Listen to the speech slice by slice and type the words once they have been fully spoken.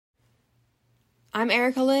I'm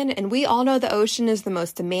Erica Lynn, and we all know the ocean is the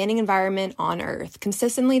most demanding environment on Earth,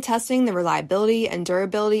 consistently testing the reliability and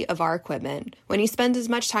durability of our equipment. When you spend as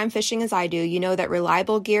much time fishing as I do, you know that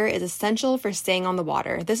reliable gear is essential for staying on the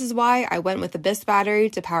water. This is why I went with Abyss Battery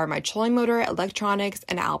to power my trolling motor, electronics,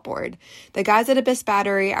 and outboard. The guys at Abyss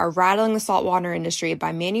Battery are rattling the saltwater industry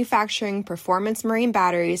by manufacturing performance marine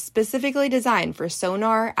batteries specifically designed for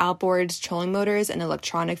sonar, outboards, trolling motors, and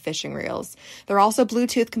electronic fishing reels. They're also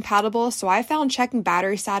Bluetooth compatible, so I found checking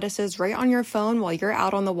battery statuses right on your phone while you're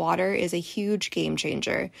out on the water is a huge game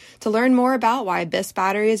changer. To learn more about why Abyss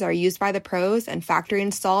batteries are used by the pros and factory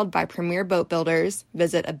installed by premier boat builders,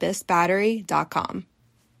 visit abyssbattery.com.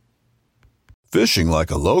 Fishing like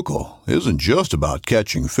a local isn't just about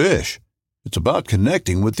catching fish. It's about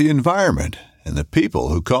connecting with the environment and the people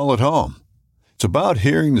who call it home. It's about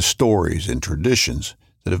hearing the stories and traditions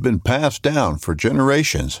that have been passed down for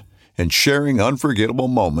generations and sharing unforgettable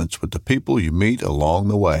moments with the people you meet along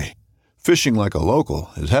the way. Fishing like a local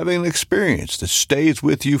is having an experience that stays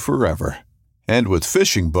with you forever. And with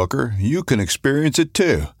Fishing Booker, you can experience it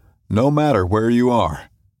too, no matter where you are.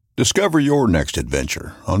 Discover your next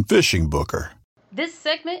adventure on Fishing Booker. This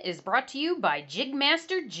segment is brought to you by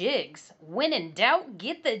Jigmaster Jigs. When in doubt,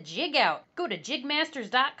 get the jig out. Go to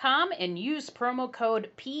jigmasters.com and use promo code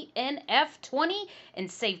PNF20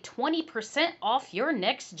 and save 20% off your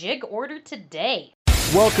next jig order today.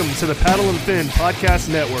 Welcome to the Paddle and Fin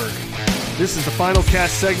Podcast Network. This is the final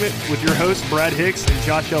cast segment with your hosts Brad Hicks and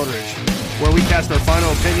Josh Eldridge, where we cast our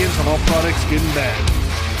final opinions on all products, good and bad.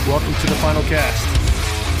 Welcome to the final cast.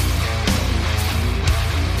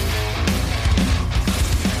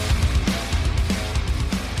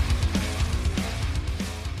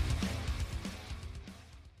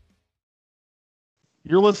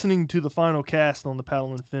 You're listening to the final cast on the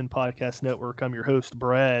Paddle and Fin Podcast Network. I'm your host,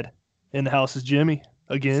 Brad. In the house is Jimmy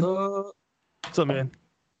again. What's up, man?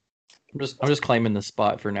 I'm just claiming the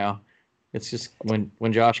spot for now. It's just when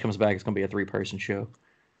Josh comes back, it's gonna be a 3-person show.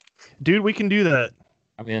 Dude, we can do that.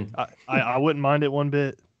 I'm in. I wouldn't mind it one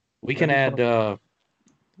bit. We can add. Oh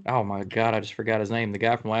my God, I just forgot his name. The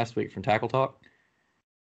guy from last week from Tackle Talk.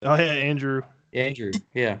 Oh yeah, Andrew. Andrew.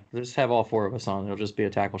 Yeah, just have all 4 of us on. It'll just be a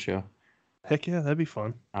tackle show. Heck yeah, that'd be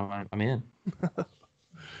fun. I'm in.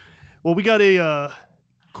 Well, we got a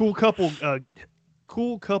cool couple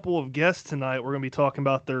of guests tonight. We're going to be talking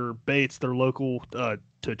about their baits. They're local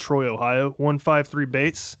to Troy, Ohio. 153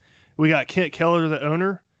 Baits. We got Kent Keller, the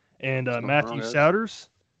owner, and Matthew Souders.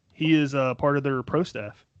 He is part of their pro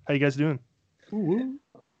staff. How you guys doing?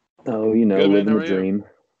 Oh, you know, good, living the dream.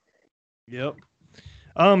 Yep.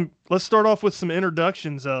 Let's start off with some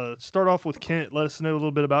introductions. Start off with Kent. Let us know a little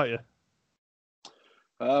bit about you.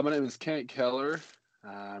 My name is Kent Keller.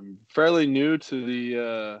 I'm fairly new to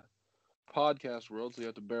the podcast world, so you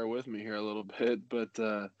have to bear with me here a little bit. But,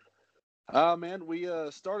 we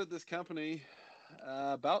started this company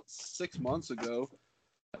about 6 months ago.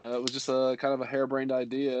 It was just a kind of a harebrained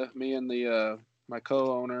idea. Me and my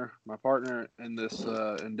co-owner, my partner in this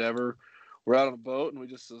endeavor, we're out on a boat, and we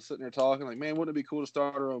just sitting there talking like, man, wouldn't it be cool to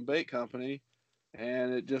start our own bait company?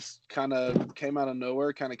 And it just kind of came out of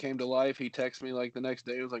nowhere, kind of came to life. He texted me like the next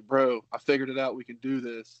day. He was like, bro, I figured it out. We can do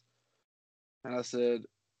this. And I said,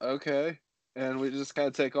 okay. And we just kind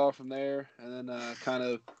of take off from there. And then kind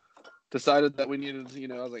of decided that we needed,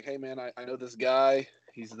 I was like, hey, man, I know this guy.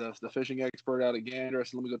 He's the fishing expert out of Gander.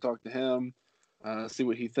 So let me go talk to him, see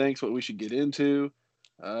what he thinks, what we should get into.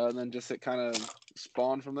 And then just it kind of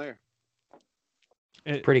spawned from there.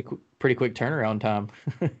 Pretty quick turnaround time.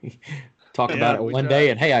 Talk about it one day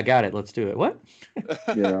and, hey, I got it. Let's do it. What?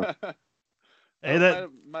 Yeah. Hey, that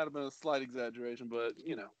might have been a slight exaggeration, but,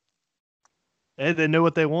 Hey, they know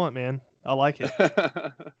what they want, man. I like it.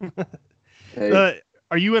 Hey.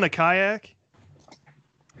 Are you in a kayak?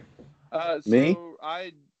 Me?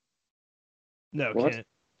 No, What? Kent.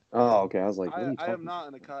 Oh, okay. I was like, I am not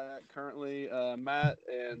in a kayak currently. Matt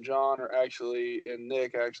and John and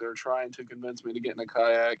Nick are trying to convince me to get in a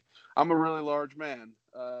kayak. I'm a really large man,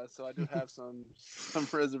 so I do have some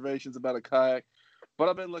reservations about a kayak, but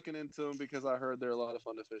I've been looking into them because I heard they're a lot of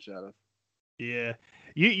fun to fish out of. Yeah.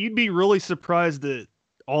 You'd be really surprised at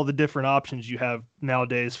all the different options you have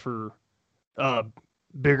nowadays for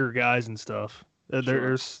bigger guys and stuff.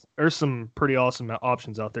 There's some pretty awesome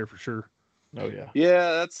options out there for sure. Oh yeah.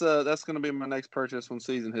 Yeah, that's going to be my next purchase when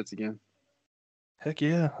season hits again. Heck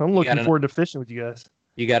yeah. I'm looking forward to fishing with you guys.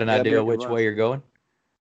 You got an idea which way you're going?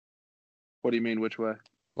 What do you mean, which way?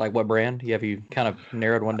 Like what brand? Have you kind of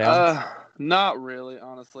narrowed one down? Not really,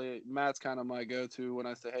 honestly. Matt's kind of my go-to when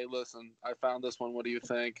I say, hey, listen, I found this one. What do you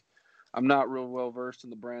think? I'm not real well versed in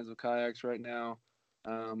the brands of kayaks right now.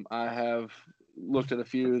 I have looked at a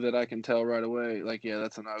few that I can tell right away, like, yeah,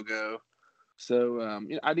 that's a no-go. So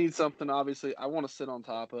I need something, obviously, I want to sit on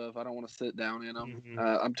top of. I don't want to sit down in them. Mm-hmm.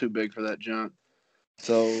 I'm too big for that junk.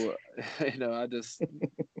 So, I just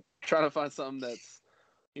try to find something that's,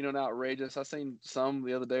 outrageous. I seen some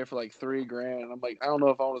the other day for like $3,000. And I'm like, I don't know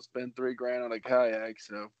if I want to spend $3,000 on a kayak.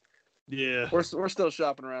 So Yeah. we're still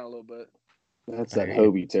shopping around a little bit. That's that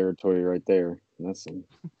Hobie territory right there. That's some...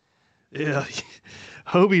 Yeah.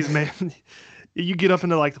 Hobies, man. You get up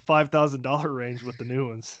into like the $5,000 range with the new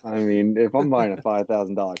ones. I mean, if I'm buying a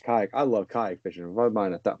 $5,000 kayak, I love kayak fishing. If I'm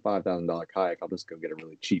buying a $5,000 kayak, I'll just go get a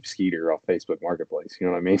really cheap skeeter off Facebook Marketplace. You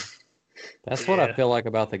know what I mean? That's what I feel like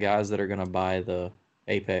about the guys that are going to buy the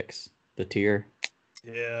Apex, the tier.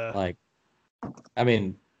 Yeah. Like, I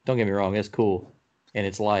mean, don't get me wrong, it's cool and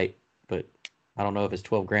it's light, but I don't know if it's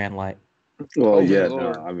 $12,000 light. Well, Oh, yeah,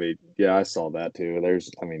 Lord. no, I mean, yeah, I saw that too.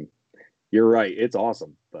 You're right. It's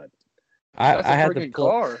awesome, but That's I a had freaking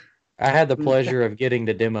car. I had the pleasure of getting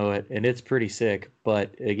to demo it, and it's pretty sick.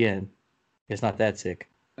 But again, it's not that sick.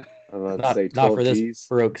 I'd say 12 Not for G's. this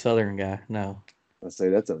broke Southern guy. No, I'd say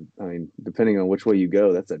depending on which way you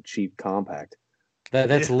go, that's a cheap compact.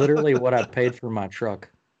 that's literally what I paid for my truck.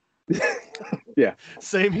 Yeah.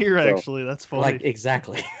 Same here, actually. That's funny. Like,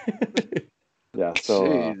 exactly. Yeah. So,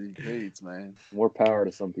 Jeez, man. more power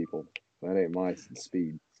to some people. That ain't my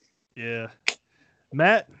speed. Yeah.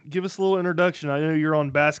 Matt, give us a little introduction. I know you're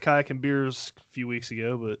on Bass Kayak and Beers a few weeks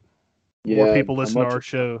ago, but more people listen to our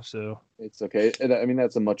show, so it's okay. I mean,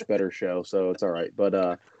 that's a much better show, so it's all right.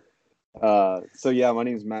 But so yeah, my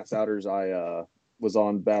name is Matt Souders. I was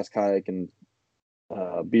on Bass Kayak and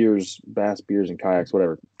Bass Beers and Kayaks,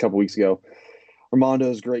 whatever, a couple weeks ago.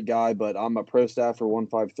 Armando's a great guy, but I'm a pro staff for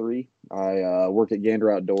 153. I work at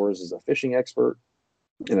Gander Outdoors as a fishing expert,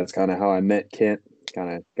 and that's kind of how I met Kent.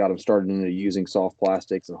 Kind of got him started into using soft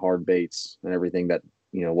plastics and hard baits and everything that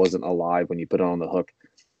wasn't alive when you put it on the hook.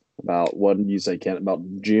 About what did you say, Kent? About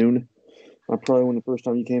June? Probably when the first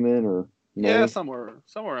time you came in, or May? Yeah, somewhere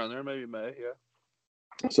around there, maybe May.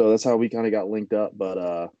 Yeah. So that's how we kind of got linked up,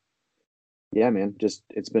 but yeah, man, just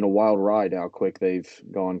it's been a wild ride how quick they've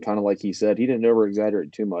gone. Kind of like he said, he didn't over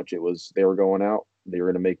exaggerate too much. It was they were going out, they were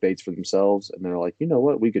going to make baits for themselves, and they're like, you know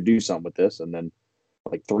what, we could do something with this. And then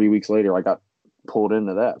like 3 weeks later, I got pulled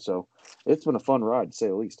into that. So it's been a fun ride, to say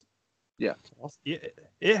the least. Yeah. Yeah,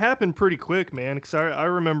 it happened pretty quick, man. Because I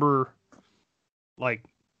remember, like,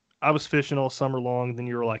 I was fishing all summer long. Then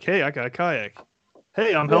you were like, "Hey, I got a kayak.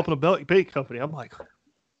 Hey, I'm helping a bait company." I'm like,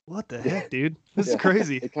 "What the heck, dude? This is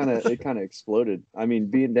crazy." It kind of exploded. I mean,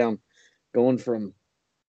 being down, going from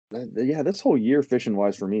this whole year fishing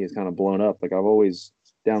wise for me is kind of blown up. Like I've always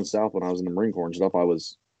down south when I was in the Marine Corps and stuff, I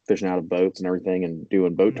was fishing out of boats and everything and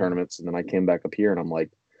doing boat tournaments. And then I came back up here and I'm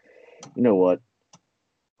like, you know what?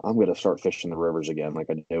 I'm going to start fishing the rivers again like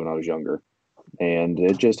I did when I was younger. And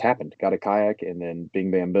it just happened. Got a kayak and then bing,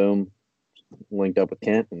 bam, boom, linked up with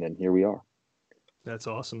Kent. And then here we are. That's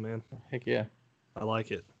awesome, man. Heck yeah. I like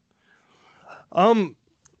it. I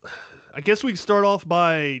guess we can start off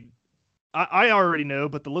by, I already know,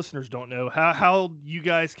 but the listeners don't know how you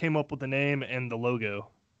guys came up with the name and the logo.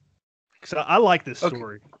 Because I like this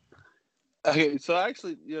story. Okay, so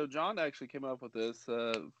actually, John actually came up with this.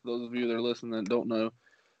 For those of you that are listening that don't know,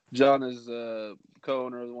 John is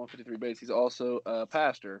co-owner of the 153 Baits. He's also a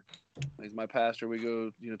pastor. He's my pastor. We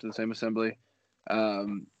go, to the same assembly.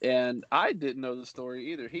 And I didn't know the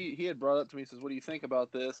story either. He had brought up to me, says, "What do you think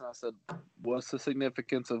about this?" And I said, "What's the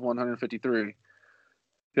significance of 153?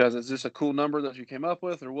 Because is this a cool number that you came up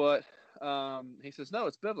with, or what?" He says, "No,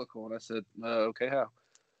 it's biblical." And I said, "Okay, how?"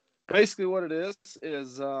 Basically, what it is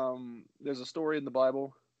there's a story in the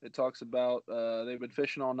Bible. It talks about they've been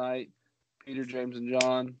fishing all night. Peter, James, and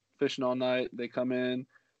John fishing all night. They come in,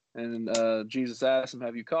 and Jesus asked them,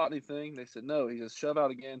 "Have you caught anything?" They said, "No." He says, "Shove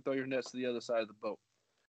out again. Throw your nets to the other side of the boat."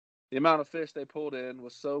 The amount of fish they pulled in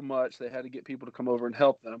was so much they had to get people to come over and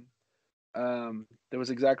help them. There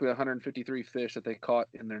was exactly 153 fish that they caught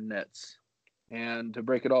in their nets. And to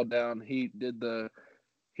break it all down, he did the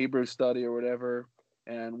Hebrew study or whatever.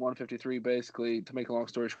 And 153 basically, to make a long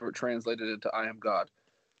story short, translated into "I am God."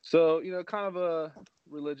 So, kind of a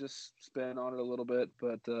religious spin on it a little bit,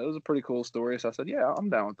 but it was a pretty cool story. So I said, yeah, I'm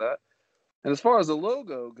down with that. And as far as the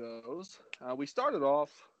logo goes, we started off,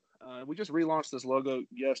 we just relaunched this logo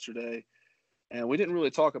yesterday, and we didn't really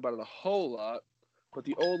talk about it a whole lot, but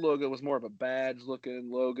the old logo was more of a badge-looking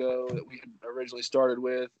logo that we had originally started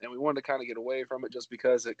with, and we wanted to kind of get away from it just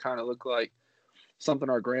because it kind of looked like something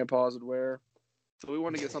our grandpas would wear. So we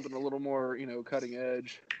wanted to get something a little more, cutting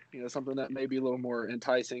edge, something that may be a little more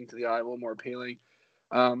enticing to the eye, a little more appealing.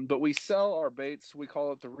 But we sell our baits. We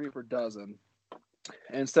call it the Reaper Dozen.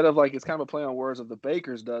 Instead of like, it's kind of a play on words of the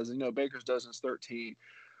Baker's Dozen. Baker's Dozen is 13.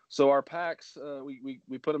 So our packs, we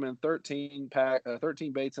put them in 13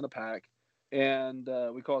 baits in a pack, and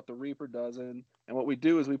we call it the Reaper Dozen. And what we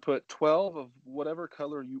do is we put 12 of whatever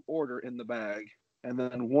color you order in the bag, and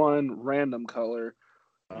then one random color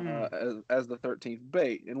as the 13th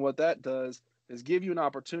bait. And what that does is give you an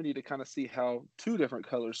opportunity to kind of see how two different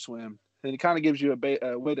colors swim. And it kind of gives you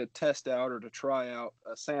a way to test out or to try out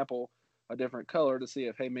a sample, a different color, to see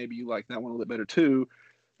if, hey, maybe you like that one a little bit better too,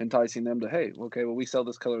 enticing them to, hey, okay, well, we sell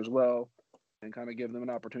this color as well, and kind of give them an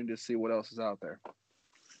opportunity to see what else is out there.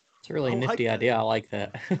 It's a really nifty idea. I like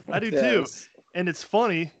that. I do too. And it's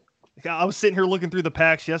funny. I was sitting here looking through the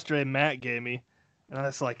packs yesterday Matt gave me, and I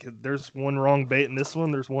was like, there's one wrong bait in this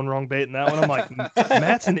one. There's one wrong bait in that one. I'm like,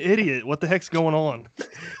 Matt's an idiot. What the heck's going on?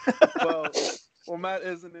 Well, Matt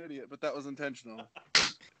is an idiot, but that was intentional.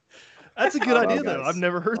 That's a good idea, though. I've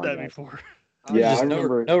never heard that before. Yeah, I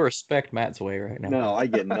remember. No respect Matt's way right now. No, I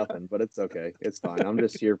get nothing, but it's okay. It's fine. I'm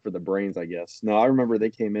just here for the brains, I guess. No, I remember they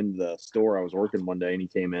came into the store. I was working one day, and he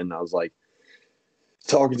came in, and I was like,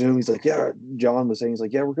 talking to him. He's like, yeah, John was saying, he's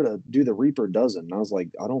like, yeah, we're going to do the Reaper Dozen. And I was like,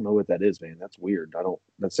 I don't know what that is, man. That's weird.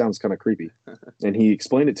 That sounds kind of creepy. And he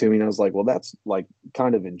explained it to me, and I was like, well, that's like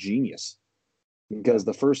kind of ingenious, because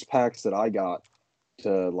the first packs that I got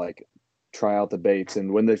to like try out the baits,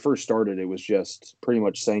 and when they first started, it was just pretty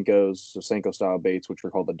much Senkos, so Senko style baits, which were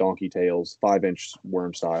called the donkey tails, 5-inch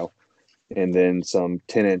worm style, and then some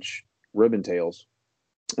 10-inch ribbon tails.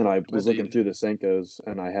 And I was looking through the Senkos,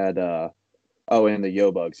 and I had and the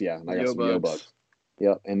Yo Bugs, yeah, and I got some Yo Bugs.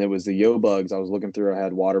 Yep, and there was the Yo Bugs. I was looking through. I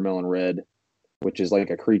had watermelon red, which is like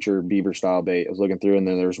a creature beaver style bait. I was looking through, and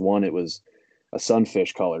then there's one. It was a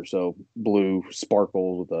sunfish color, so blue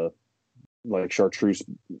sparkle with a like chartreuse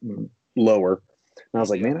lower. And I was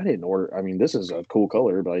like, man, I didn't order. I mean, this is a cool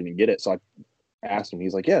color, but I didn't get it. So I asked him.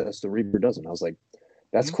 He's like, yeah, that's the Reaper Dozen. I was like,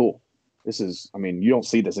 that's cool. This is, I mean, you don't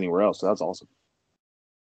see this anywhere else, so that's awesome.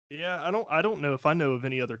 Yeah, I don't know if I know of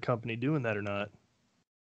any other company doing that or not.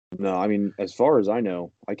 No, I mean, as far as I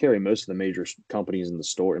know, I carry most of the major companies in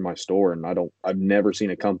my store, and I've never seen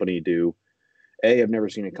a company do. I've never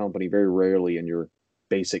seen a company, very rarely in your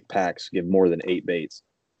basic packs, give more than 8 baits.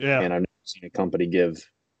 Yeah, and I've never seen a company give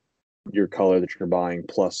your color that you're buying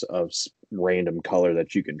plus a random color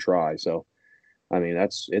that you can try. So, I mean,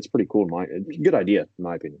 it's pretty cool. Good idea, in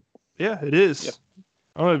my opinion. Yeah, it is. Yeah.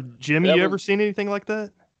 I don't know, Jimmy, you ever seen anything like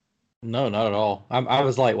that? No, not at all. I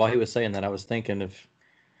was like, while he was saying that, I was thinking of,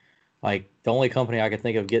 like, the only company I could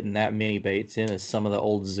think of getting that many baits in is some of the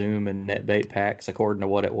old Zoom and Net Bait packs, according to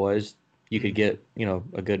what it was. You could get,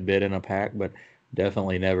 a good bit in a pack, but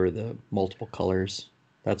definitely never the multiple colors.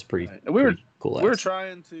 That's pretty, pretty cool. We were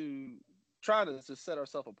trying to just set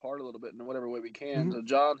ourselves apart a little bit in whatever way we can. Mm-hmm. So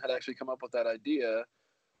John had actually come up with that idea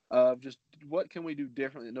of just what can we do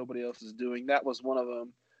differently that nobody else is doing. That was one of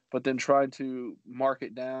them. But then tried to mark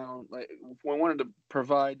it down. Like, we wanted to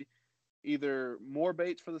provide either more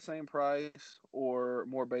baits for the same price or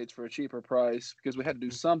more baits for a cheaper price, because we had to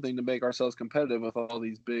do something to make ourselves competitive with all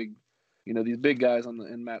these big, these big guys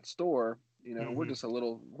in Matt's store. Mm-hmm. we're just a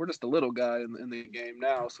little guy in the game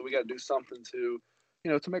now, so we got to do something to,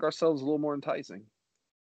 to make ourselves a little more enticing.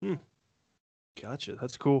 Gotcha.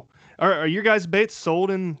 That's cool. Are your guys' baits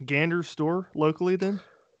sold in Gander's store locally then?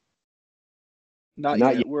 Not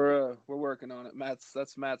yet. We're working on it.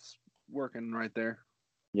 That's Matt's working right there.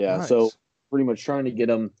 Yeah. Nice. So pretty much trying to get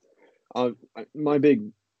them. My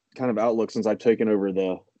big kind of outlook since I've taken over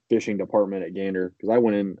the fishing department at Gander, because I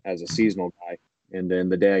went in as a seasonal guy, and then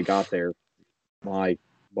the day I got there, my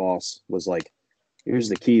boss was like, "Here's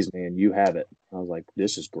the keys, man. You have it." I was like,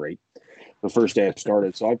 "This is great." The first day I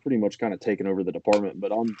started, so I've pretty much kind of taken over the department,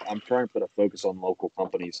 but I'm trying to put a focus on local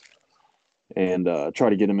companies and try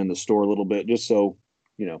to get them in the store a little bit, just so,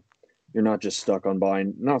 you're not just stuck on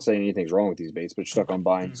buying, not saying anything's wrong with these baits, but stuck on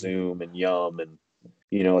buying Zoom and Yum and,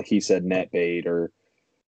 like he said, Net Bait or,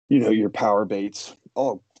 your power baits,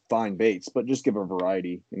 all fine baits, but just give a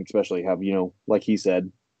variety, and especially have, like he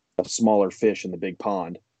said, a smaller fish in the big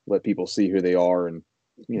pond, let people see who they are and,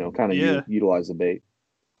 kind of utilize the bait.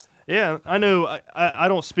 Yeah, I know. I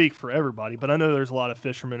don't speak for everybody, but I know there's a lot of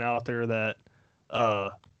fishermen out there that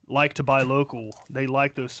like to buy local. They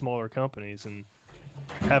like those smaller companies, and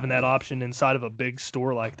having that option inside of a big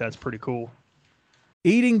store like that's pretty cool.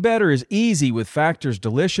 Eating better is easy with Factor's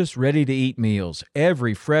delicious, ready-to-eat meals.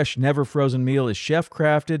 Every fresh, never-frozen meal is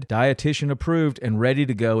chef-crafted, dietitian-approved, and ready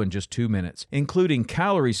to go in just 2 minutes, including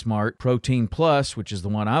Calorie Smart, Protein Plus, which is the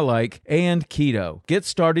one I like, and Keto. Get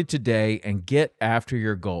started today and get after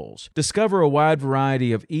your goals. Discover a wide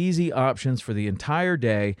variety of easy options for the entire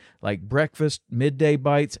day, like breakfast, midday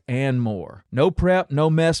bites, and more. No prep, no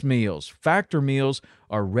mess meals. Factor meals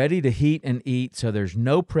are ready to heat and eat, so there's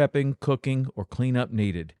no prepping, cooking, or cleanup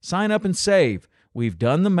needed. Sign up and save. We've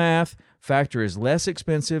done the math. Factor is less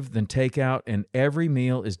expensive than takeout, and every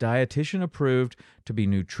meal is dietitian approved to be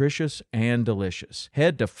nutritious and delicious.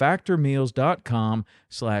 Head to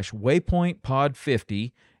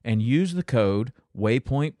factormeals.com/waypointpod50 and use the code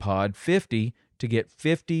waypointpod50 to get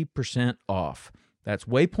 50% off. That's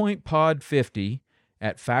waypointpod50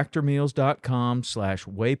 at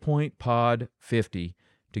factormeals.com/waypointpod50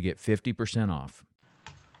 to get 50% off.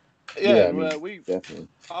 Yeah, I mean, we definitely.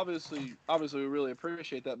 obviously we really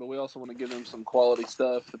appreciate that, but we also want to give them some quality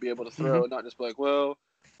stuff to be able to throw, and not just be like, well,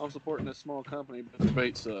 I'm supporting this small company, but their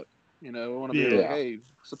baits suck. You know, we want to be like, Yeah. hey,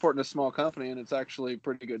 supporting this small company, and it's actually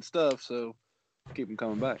pretty good stuff, so keep them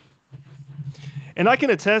coming back. And I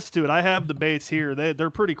can attest to it. I have the baits here. They're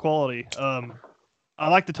pretty quality. I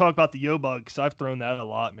like to talk about the Yo Bug because I've thrown that a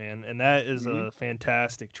lot, man, and that is a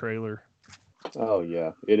fantastic trailer. Oh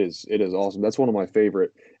yeah, it is awesome. That's one of my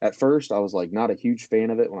favorite. At first, I was like not a huge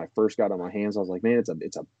fan of it when I first got it in my hands. I was like, man, it's a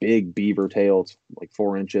big beaver tail. It's like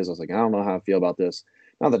 4 inches. I was like, I don't know how I feel about this.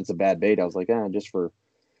 Not that it's a bad bait. I was like, just for,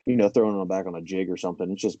 throwing it back on a jig or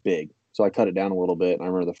something. It's just big. So I cut it down a little bit. And I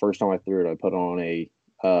remember the first time I threw it, I put on a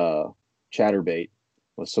chatterbait.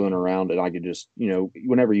 Was swimming around, and I could just,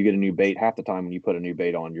 whenever you get a new bait, half the time when you put a new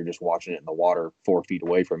bait on, you're just watching it in the water 4 feet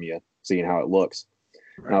away from you, seeing how it looks.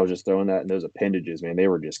 Right. And I was just throwing that, and those appendages, man, they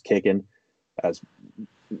were just kicking. It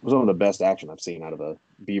was one of the best action I've seen out of a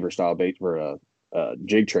beaver style bait for a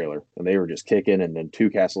jig trailer, and they were just kicking. And then 2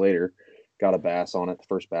 casts later, got a bass on it, the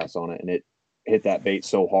first bass on it, and it hit that bait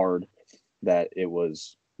so hard that it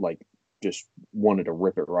was like just wanted to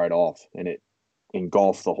rip it right off, and it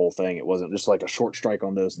engulfed the whole thing. It wasn't just like a short strike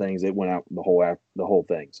on those things. It went out the whole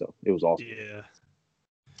thing. So it was awesome. Yeah.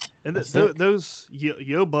 And those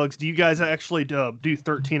Yo Bugs, do you guys actually do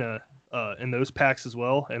 13 in those packs as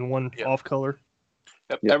well, and one off color?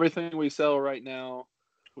 Yep. Everything we sell right now,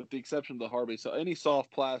 with the exception of the Harvey, so any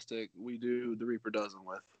soft plastic, we do the Reaper dozen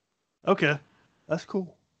with. Okay, that's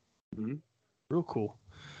cool. Mm-hmm. Real cool.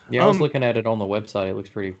 Yeah, I was looking at it on the website. It looks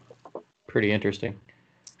pretty interesting.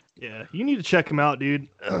 Yeah, you need to check them out, dude.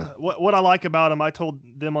 What I like about them, I told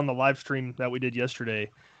them on the live stream that we did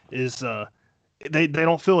yesterday, is they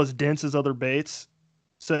don't feel as dense as other baits.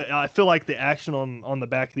 So I feel like the action on the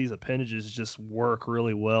back of these appendages just work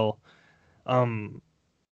really well.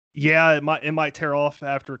 Yeah, it might tear off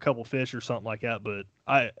after a couple fish or something like that, but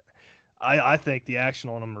I think the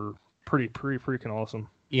action on them are pretty freaking awesome.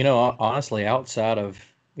 Honestly, outside of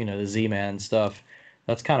the Z-Man stuff,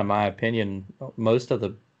 that's kind of my opinion. Most of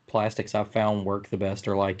the plastics I've found work the best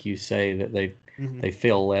are like you say, that they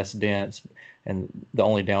feel less dense, and the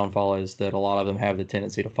only downfall is that a lot of them have the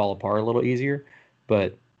tendency to fall apart a little easier,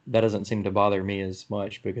 but that doesn't seem to bother me as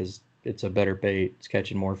much because it's a better bait, it's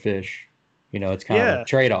catching more fish, it's kind of a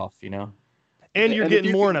trade-off, and you're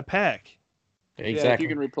getting more in a pack. Exactly. Yeah, if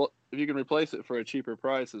you can replace it for a cheaper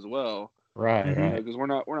price as well, right because we're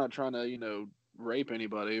not trying to rape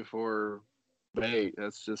anybody for bait.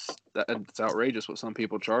 That's it's outrageous what some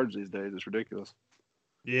people charge these days. It's ridiculous.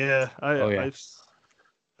 Yeah, I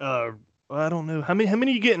don't know how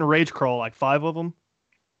many you get in Rage Crawl. Like 5 of them.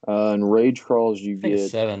 In Rage Crawls you get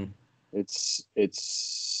 7. It's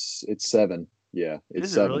 7. Yeah,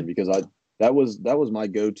 it's 7 really? Because that was my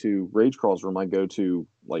go-to. Rage Crawls were my go-to,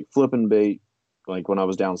 like flipping bait. Like when I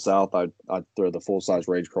was down south, I'd throw the full size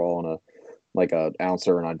Rage Crawl on a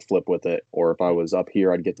ouncer and I'd flip with it. Or if I was up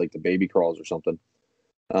here, I'd get like the baby crawls or something.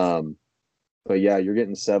 But yeah, you're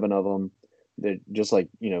getting 7 of them. That just like,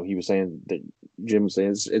 he was saying, that Jim was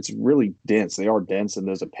saying, it's really dense. They are dense, and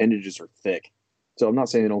those appendages are thick. So I'm not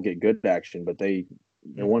saying they don't get good action, but they're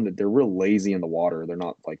real lazy in the water. They're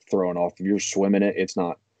not like throwing off. If you're swimming it's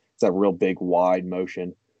that real big wide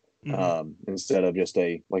motion, instead of just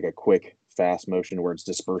a quick fast motion where it's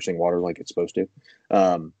dispersing water like it's supposed to.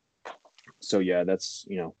 So yeah, that's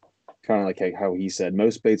kind of like how he said,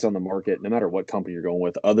 most baits on the market, no matter what company you're going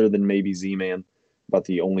with, other than maybe Z-Man, about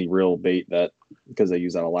the only real bait that, because they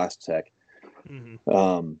use that Elastic,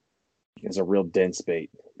 is a real dense bait.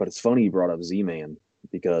 But it's funny you brought up Z-Man,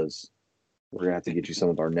 because we're gonna have to get you some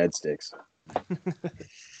of our Ned sticks.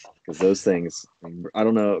 because those things, I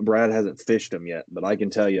don't know, Brad hasn't fished them yet, but I can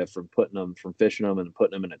tell you from fishing them and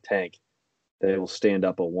putting them in a tank, they will stand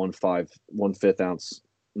up a 1/5 ounce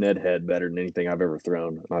Ned head better than anything I've ever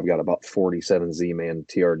thrown. And I've got about 47 Z-Man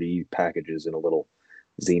TRD packages in a little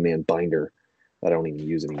Z-Man binder that I don't even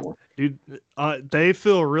use anymore. Dude, they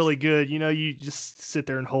feel really good. You know, you just sit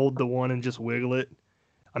there and hold the one and just wiggle it.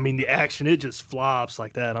 I mean, the action, it just flops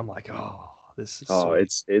like that. I'm like, oh, this is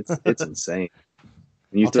sweet. It's insane.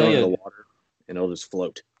 And you I'll throw tell it in you- the water and it'll just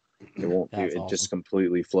float. It won't do That's it, awesome. just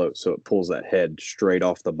completely floats. So it pulls that head straight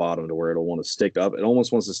off the bottom to where it'll want to stick up. It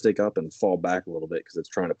almost wants to stick up and fall back a little bit because it's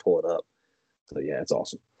trying to pull it up. So yeah, it's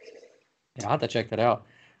awesome. Yeah, I'll have to check that out.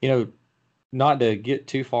 You know, not to get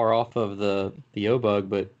too far off of the O-Bug,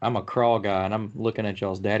 but I'm a crawl guy and I'm looking at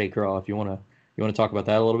y'all's daddy crawl. If you wanna talk about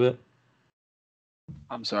that a little bit?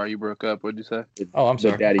 I'm sorry, you broke up. What'd you say? Oh, I'm The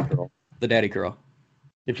sorry. daddy curl. The daddy crawl.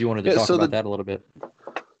 If you wanted to Yeah, talk so about the- that a little bit.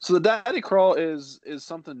 So the daddy crawl is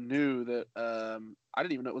something new that I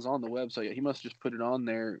didn't even know it was on the website yet. He must have just put it on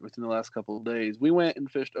there within the last couple of days. We went and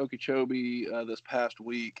fished Okeechobee this past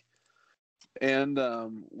week, and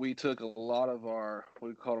we took a lot of our, what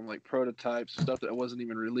we call them, like prototypes, stuff that wasn't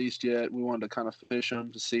even released yet. We wanted to kind of fish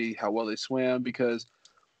them to see how well they swim, because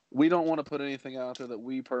we don't want to put anything out there that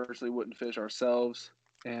we personally wouldn't fish ourselves.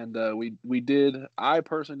 And we did. I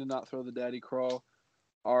personally did not throw the daddy crawl.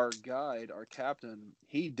 Our guide, our captain,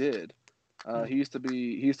 he did. He used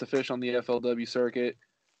to fish on the FLW circuit.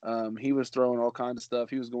 He was throwing all kinds of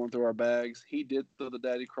stuff. He was going through our bags. He did throw the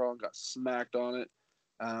daddy crawl and got smacked on it.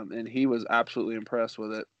 And he was absolutely impressed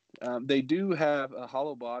with it. They do have a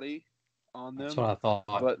hollow body on them, That's what I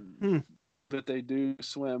thought. but they do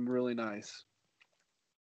swim really nice.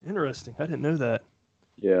 Interesting. I didn't know that.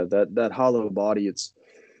 Yeah, that hollow body,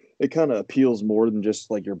 it kind of appeals more than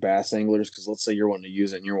just like your bass anglers, because let's say you're wanting to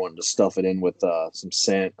use it and you're wanting to stuff it in with some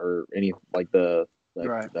scent or any like the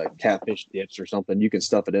catfish dips or something. You can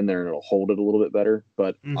stuff it in there and it'll hold it a little bit better.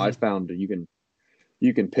 But I found that you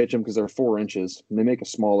can pitch them because they're 4 inches, and they make a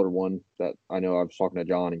smaller one that I know I was talking to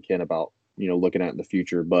John and Ken about, looking at in the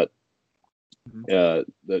future. But you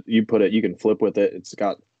can flip with it.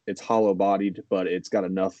 It's hollow bodied, but it's got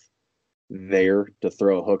enough there to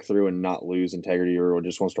throw a hook through and not lose integrity, or it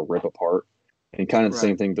just wants to rip apart. And kind of the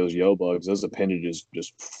same thing with those yo-bugs. Those appendages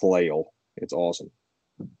just flail. It's awesome.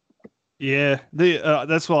 Yeah,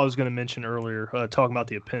 that's what I was going to mention earlier, talking about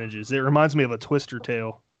the appendages. It reminds me of a twister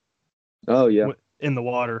tail Oh yeah. in the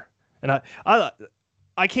water. And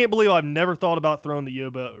I can't believe I've never thought about throwing the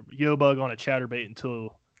yo-bug on a chatterbait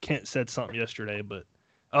until Kent said something yesterday. But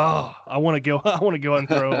I want to go and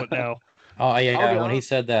throw it now. Oh yeah, I'll be when he honest.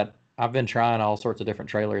 said that, I've been trying all sorts of different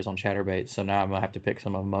trailers on chatterbaits, so now I'm gonna have to pick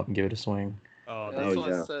some of them up and give it a swing. Oh, That's what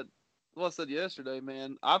yeah. I said. What I said yesterday,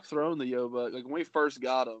 man. I've thrown the yo-bug. Like when we first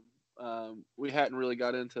got them, we hadn't really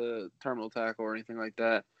got into terminal tackle or anything like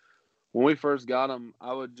that. When we first got them,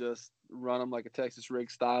 I would just run them like a Texas rig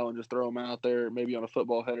style and just throw them out there, maybe on a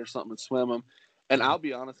football head or something, and swim them. And I'll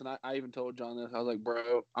be honest, and I even told John this. I was like,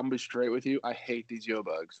 bro, I'm gonna be straight with you. I hate these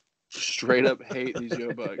yo-bugs. Straight up hate these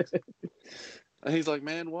yo-bugs. And he's like,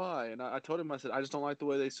 man, why? And I told him, I said, I just don't like the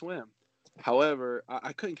way they swim. However,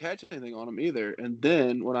 I couldn't catch anything on them either. And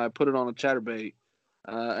then when I put it on a chatterbait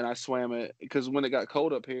and I swam it, because when it got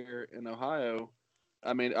cold up here in Ohio,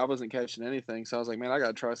 I mean, I wasn't catching anything. So I was like, man, I got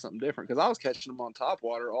to try something different, because I was catching them on top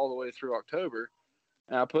water all the way through October.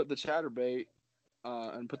 And I put the chatterbait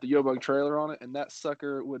and put the yo-bug trailer on it, and that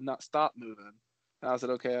sucker would not stop moving. And I said,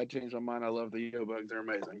 okay, I changed my mind. I love the yo-bugs. They're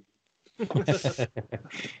amazing.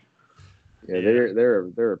 Yeah,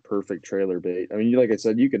 they're a perfect trailer bait. I mean, like I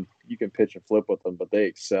said, you can pitch and flip with them, but they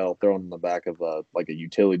excel throwing them in the back of like a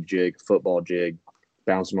utility jig, football jig,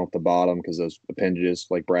 bouncing off the bottom, because those appendages,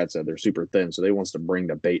 like Brad said, they're super thin, so they wants to bring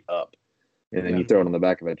the bait up. And then you throw it on the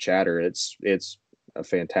back of a chatter. It's a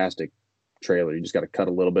fantastic trailer. You just got to cut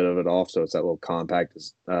a little bit of it off so it's that little compact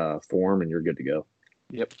form, and you're good to go.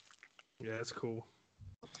 Yep. Yeah, that's cool.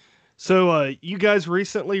 So you guys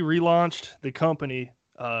recently relaunched the company.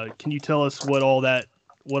 Can you tell us what all that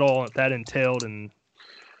entailed? And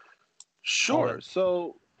Sure.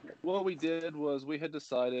 So what we did was we had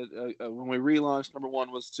decided when we relaunched, number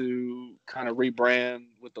one was to kind of rebrand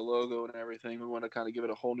with the logo and everything. We want to kind of give it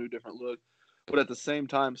a whole new different look. But at the same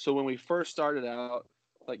time, so when we first started out,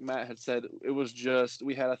 like Matt had said, it was just,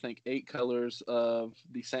 we had, I think, 8 colors of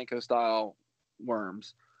the Senko style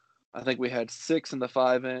worms. I think we had 6 in the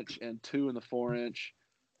 5-inch and 2 in the 4-inch.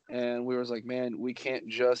 And we was like, man, we can't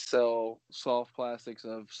just sell soft plastics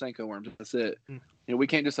of Senko worms. That's it. We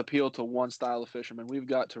can't just appeal to one style of fisherman. We've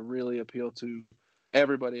got to really appeal to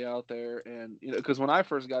everybody out there. And, because when I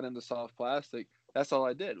first got into soft plastic, that's all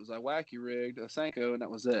I did was I wacky rigged a Senko, and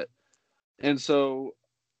that was it. And so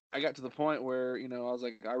I got to the point where, I was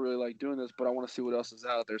like, I really like doing this, but I want to see what else is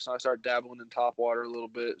out there. So I started dabbling in top water a little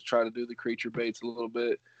bit, try to do the creature baits a little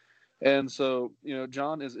bit. And so,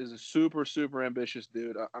 John is a super, super ambitious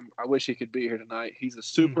dude. I wish he could be here tonight. He's a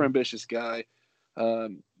super ambitious guy.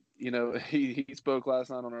 He spoke last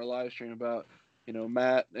night on our live stream about,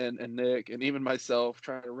 Matt and Nick and even myself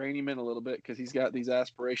trying to rein him in a little bit because he's got these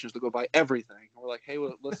aspirations to go buy everything. And we're like, hey,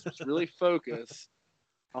 well, let's really focus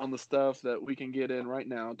on the stuff that we can get in right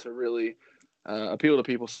now to really appeal to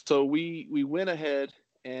people. So we went ahead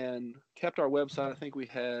and kept our website. I think we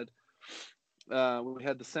had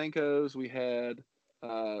the Senkos. We had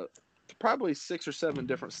probably 6 or 7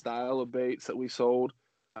 different style of baits that we sold.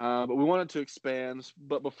 But we wanted to expand.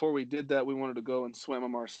 But before we did that, we wanted to go and swim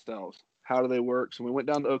them ourselves. How do they work? So we went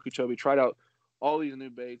down to Okeechobee, tried out all these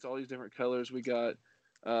new baits, all these different colors. We got,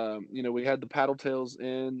 we had the paddle tails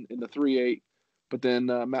in the 3/8. But then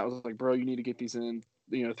Matt was like, bro, you need to get these in,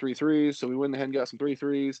 3/3s. So we went ahead and got some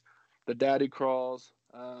 3/3s, the daddy crawls.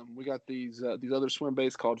 We got these other swim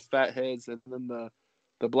baits called fat heads, and then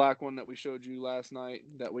the black one that we showed you last night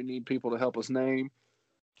that we need people to help us name.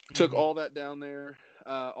 Took all that down there,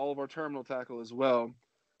 all of our terminal tackle as well.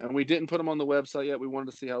 And we didn't put them on the website yet. We wanted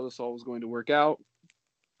to see how this all was going to work out.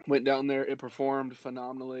 Went down there. It performed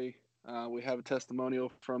phenomenally. We have a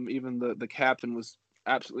testimonial from even the captain was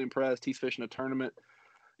absolutely impressed. He's fishing a tournament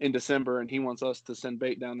in December, and he wants us to send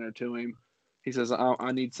bait down there to him. He says,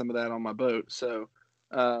 I need some of that on my boat. So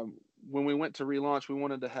when we went to relaunch, we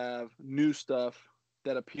wanted to have new stuff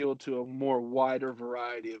that appealed to a more wider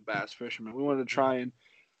variety of bass fishermen. We wanted to try and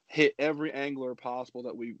hit every angler possible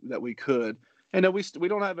that we could. And that we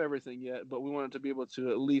don't have everything yet, but we wanted to be able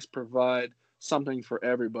to at least provide something for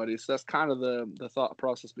everybody. So that's kind of the thought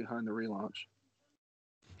process behind the relaunch.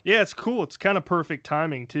 Yeah, it's cool. It's kind of perfect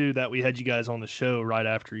timing, too, that we had you guys on the show right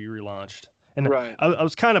after you relaunched. And right. I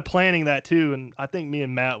was kind of planning that, too, and I think me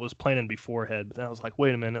and Matt was planning beforehand. But then I was like,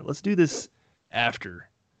 wait a minute, let's do this after.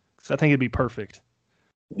 Because I think it'd be perfect.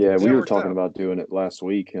 Yeah, we were talking about doing it last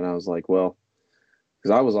week, and I was like, well,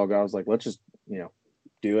 because I was like, let's just,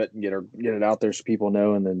 do it and get it out there so people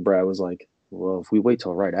know. And then Brad was like, well, if we wait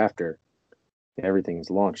till right after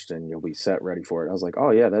everything's launched and you'll be set ready for it. I was like,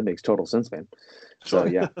 oh, yeah, that makes total sense, man. So,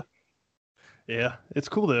 yeah. Yeah, it's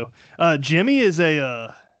cool, though. Jimmy is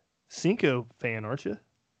a Senko fan, aren't you?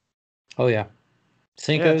 Oh, yeah.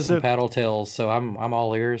 Senkos and paddle tails, so I'm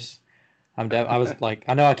all ears. I was like,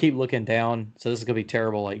 I know I keep looking down, so this is gonna be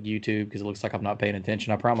terrible, like YouTube, because it looks like I'm not paying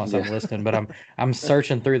attention. I promise I'm listening, but I'm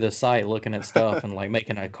searching through the site, looking at stuff and like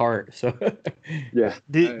making a cart. So yeah.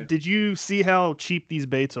 Did you see how cheap these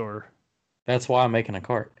baits are? That's why I'm making a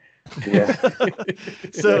cart. Yeah.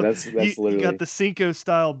 So yeah, that's literally... you got the Senko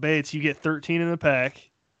style baits. You get 13 in the pack,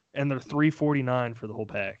 and they're $3.49 for the whole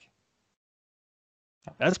pack.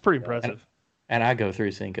 That's pretty impressive. And I go through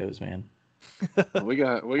Senkos, man. we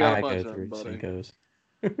got a bunch of them, buddy. Senkos.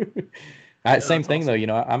 Same thing though,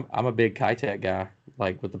 I'm a big Kitech guy,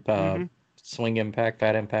 like with the swing impact,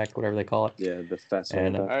 fat impact, whatever they call it. Yeah, the fat swing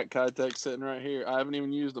impact. All right, Kitech sitting right here. I haven't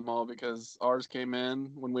even used them all because ours came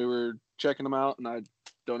in when we were checking them out, and I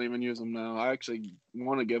don't even use them now. I actually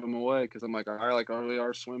want to give them away because I'm like, I like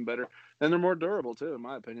ours swim better, and they're more durable too, in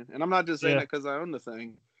my opinion. And I'm not just saying that because I own the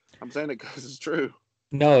thing. I'm saying it because it's true.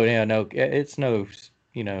 No, it's no,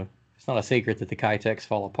 it's not a secret that the Kitechs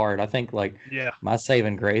fall apart. I think my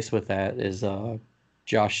saving grace with that is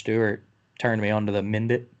Josh Stewart turned me on to the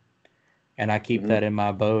Mend It, and I keep that in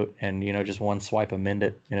my boat, and just one swipe of Mend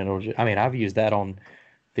It, and I've used that on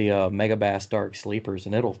the Megabass Dark Sleepers,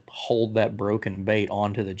 and it'll hold that broken bait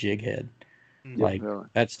onto the jig head.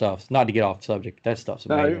 That stuff's, not to get off the subject, that stuff's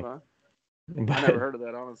amazing. No, I never heard of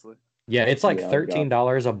that, honestly. Yeah, it's like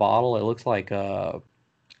 $13 a bottle. It looks like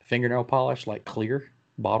fingernail polish, like clear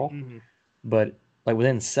bottle, but like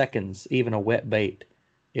within seconds, even a wet bait,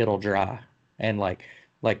 it'll dry. And like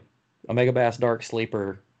a Megabass Dark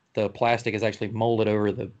Sleeper, the plastic is actually molded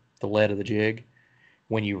over the lead of the jig.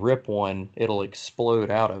 When you rip one, it'll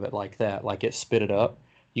explode out of it like that, like it spit it up.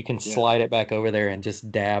 You can slide it back over there and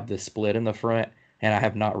just dab the split in the front, and I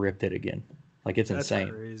have not ripped it again. Like, it's insane.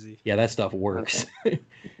 That's crazy. Yeah, that stuff works.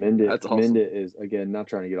 Mend It is, again, not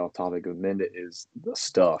trying to get off topic, but Mend It is the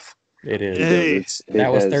stuff. It is.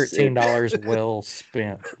 That was $13 well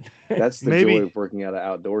spent. That's the joy of working at an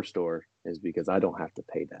outdoor store, is because I don't have to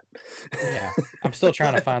pay that. Yeah, I'm still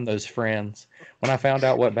trying to find those friends. When I found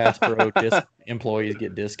out what Bass Pro employees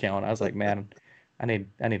get discount, I was like, man, I need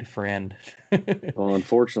a friend. Well,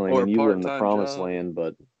 unfortunately, you live in the promised land,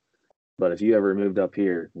 but But if you ever moved up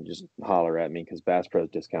here, just holler at me because Bass Pro's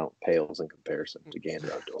discount pales in comparison to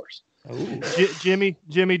Gander Outdoors.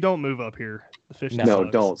 Jimmy, don't move up here. The fish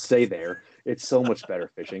No, don't stay there. It's so much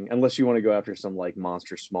better fishing, unless you want to go after some like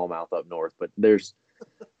monster smallmouth up north. But there's,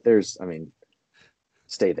 I mean,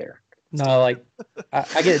 stay there. No, like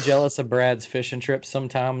I get jealous of Brad's fishing trips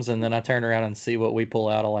sometimes, and then I turn around and see what we pull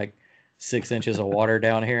out of like 6 inches of water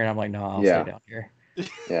down here, and I'm like, no, I'll stay down here.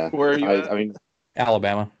 Yeah. Where are you at? I mean,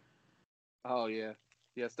 Alabama. Oh yeah,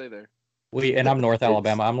 stay there. And I'm North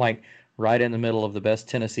Alabama. I'm like right in the middle of the best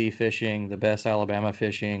Tennessee fishing, the best Alabama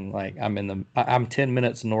fishing. Like I'm 10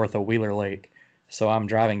 minutes north of Wheeler Lake, so I'm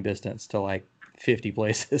driving distance to like 50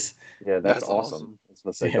 places. Yeah, that's awesome. I was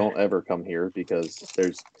going to say, don't ever come here because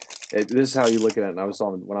this is how you look at it. And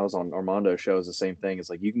when I was on Armando's show, it's the same thing. It's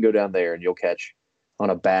like you can go down there and you'll catch on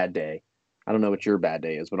a bad day. I don't know what your bad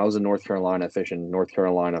day is. When I was in North Carolina fishing, North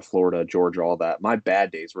Carolina, Florida, Georgia, all that, my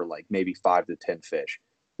bad days were like maybe 5 to 10 fish.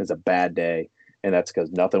 It's a bad day, and that's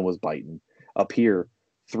because nothing was biting. Up here,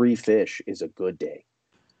 3 fish is a good day.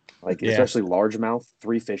 Like especially largemouth,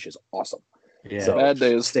 3 fish is awesome. Yeah, so, bad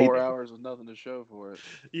day is 4 hours with nothing to show for it.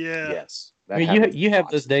 Yeah. Yes. I mean, you have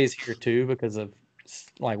those days here too because of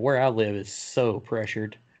like where I live is so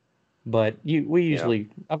pressured. But we usually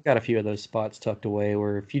I've got a few of those spots tucked away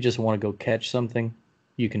where if you just want to go catch something,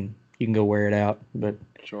 you can go wear it out. But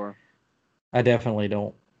sure, I definitely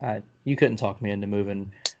don't. You couldn't talk me into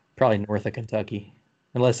moving probably north of Kentucky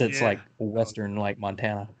unless it's like western like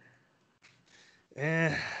Montana.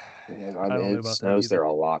 I mean, it snows there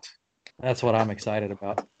a lot. That's what I'm excited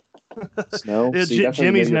about. Snow?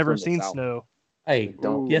 Jimmy's never seen snow. Hey,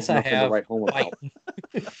 yes, I have. Right home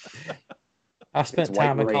I spent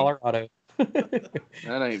time in Colorado. That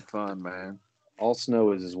ain't fun, man. All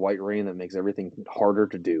snow is white rain that makes everything harder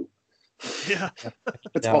to do. Yeah.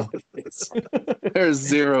 That's all it is. There's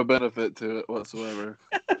zero benefit to it whatsoever.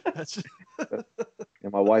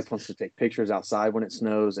 And my wife wants to take pictures outside when it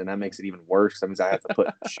snows, and that makes it even worse. That means I have to put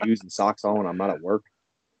shoes and socks on when I'm not at work.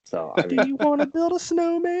 So, I mean, do you want to build a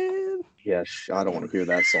snowman? Yes, I don't want to hear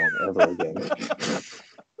that song ever again.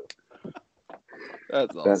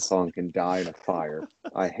 That's awesome. That song can die in a fire.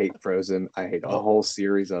 I hate Frozen. I hate a whole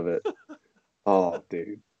series of it. Oh,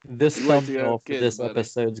 dude. This thumbnail for this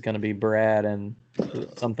episode is going to be Brad and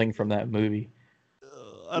something from that movie.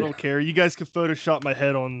 I don't care. You guys can Photoshop my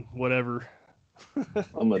head on whatever.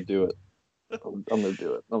 I'm going to do it. I'm going to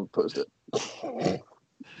do it. I'm going to post it.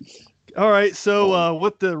 All right. So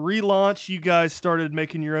with the relaunch, you guys started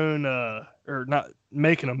making your own, or not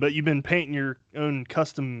making them, but you've been painting your own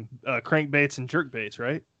custom crankbaits and jerkbaits,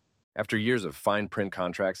 right? After years of fine print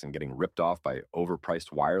contracts and getting ripped off by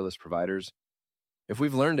overpriced wireless providers, if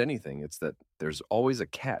we've learned anything, it's that there's always a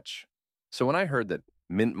catch. So when I heard that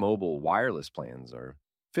Mint Mobile wireless plans are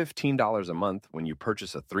 $15 a month when you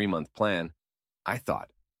purchase a 3-month plan, I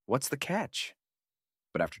thought, what's the catch?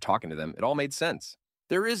 But after talking to them, it all made sense.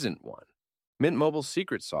 There isn't one. Mint Mobile's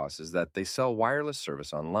secret sauce is that they sell wireless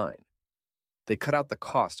service online. They cut out the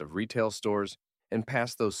cost of retail stores and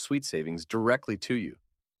pass those sweet savings directly to you.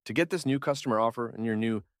 To get this new customer offer and your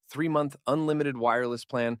new 3-month unlimited wireless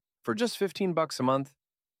plan for just $15 a month,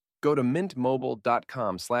 go to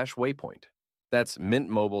mintmobile.com/waypoint. That's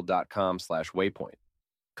mintmobile.com/waypoint.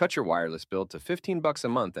 Cut your wireless bill to $15 a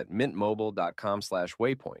month at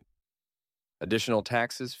mintmobile.com/waypoint. Additional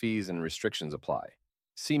taxes, fees, and restrictions apply.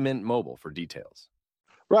 See Mint Mobile for details.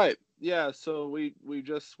 Right. Yeah. So we've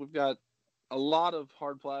got a lot of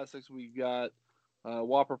hard plastics. We've got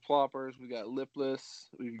whopper ploppers. We got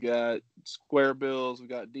lipless. We've got square bills. We've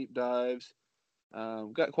got deep dives.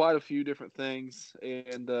 We've got quite a few different things,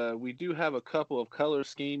 and we do have a couple of color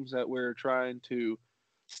schemes that we're trying to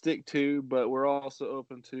stick to, but we're also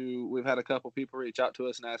open to. We've had a couple people reach out to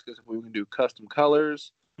us and ask us if we can do custom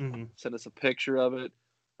colors. Mm-hmm. Send us a picture of it.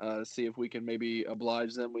 See if we can maybe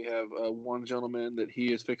oblige them. We have one gentleman that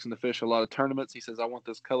he is fixing to fish a lot of tournaments. He says, "I want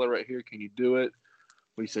this color right here. Can you do it?"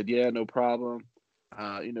 We said, "Yeah, no problem."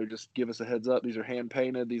 Just give us a heads up. These are hand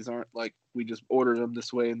painted. These aren't like we just order them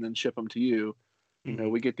this way and then ship them to you.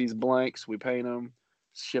 We get these blanks, we paint them,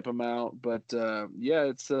 ship them out. But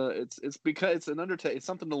it's because it's an undertaking. It's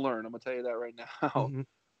something to learn. I'm gonna tell you that right now. Mm-hmm.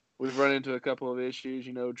 We've run into a couple of issues,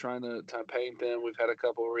 trying to paint them. We've had a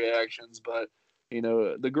couple of reactions, but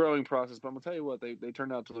the growing process. But I'm gonna tell you what, they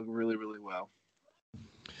turned out to look really, really well.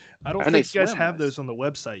 I don't think you guys have those on the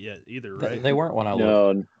website yet either, right? They weren't when I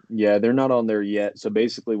looked. No, yeah, they're not on there yet. So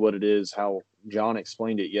basically, what it is, how John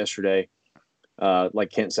explained it yesterday.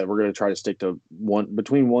 Like Kent said, we're going to try to stick to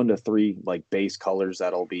between 1 to 3 like base colors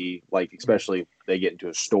that'll be like, especially if they get into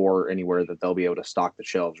a store or anywhere that they'll be able to stock the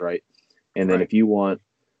shelves, right? And then if you want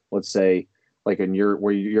let's say like in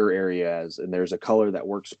where your area is, and there's a color that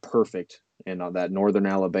works perfect in that northern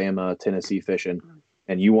Alabama, Tennessee fishing,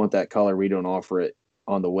 and you want that color, we don't offer it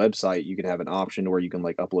on the website. You can have an option where you can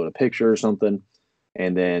like upload a picture or something,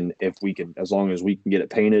 and then if we can, as long as we can get it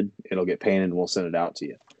painted, it'll get painted and we'll send it out to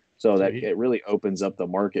you. So that it really opens up the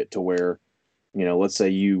market to where, you know, let's say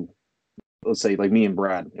like me and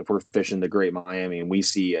Brad, if we're fishing the Great Miami and we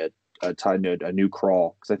see a new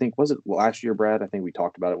crawl, because I think, was it last year, Brad? I think we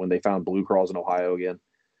talked about it when they found blue crawls in Ohio again.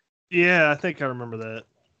 Yeah, I think I remember that.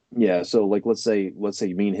 Yeah, so like let's say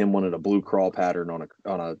me and him wanted a blue crawl pattern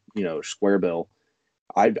on a you know, square bill.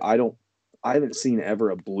 I haven't seen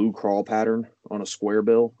ever a blue crawl pattern on a square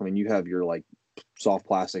bill. I mean, you have your like soft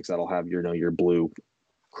plastics that'll have your blue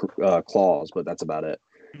claws, but that's about it.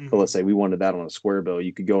 Mm-hmm. But let's say we wanted that on a square bill,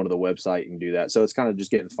 you could go into the website and do that. So it's kind of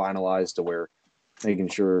just getting finalized to where making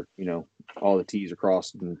sure, you know, all the T's are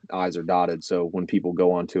crossed and I's are dotted. So when people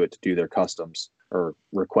go onto it to do their customs or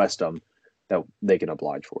request them, that they can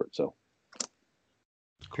oblige for it. So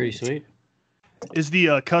pretty sweet. Is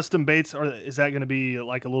the custom baits, or is that going to be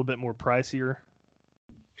like a little bit more pricier?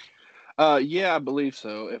 Yeah, I believe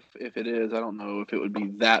so. If it is, I don't know if it would be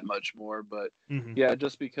that much more, but yeah,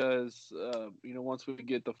 just because you know, once we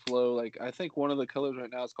get the flow, like I think one of the colors right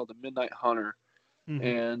now is called the Midnight Hunter,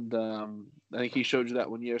 and I think he showed you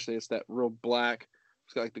that one yesterday. It's that real black.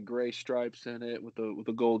 It's got like the gray stripes in it with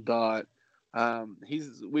the gold dot.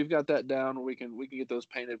 We've got that down. We can get those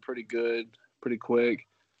painted pretty good, pretty quick.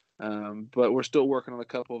 But we're still working on a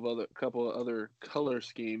couple of other color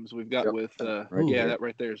schemes we've got with that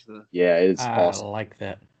right there's the it's awesome. I like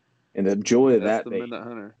that. And the joy of that the bait. Midnight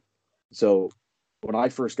Hunter. So when I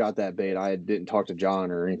first got that bait, I didn't talk to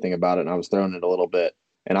John or anything about it, and I was throwing it a little bit,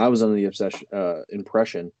 and I was under the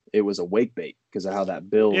impression it was a wake bait because of how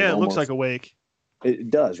that bill. Yeah, it looks like a wake.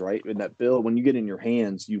 It does, right? And that bill, when you get in your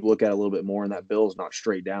hands, you look at it a little bit more, and that bill is not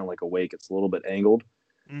straight down like a wake; it's a little bit angled.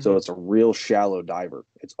 So it's a real shallow diver.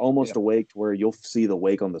 It's almost a wake to where you'll see the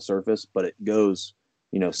wake on the surface, but it goes,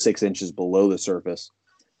 you know, 6 inches below the surface.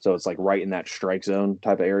 So it's like right in that strike zone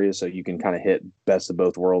type of area. So you can kind of hit best of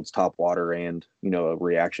both worlds, top water and, you know, a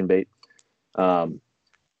reaction bait. But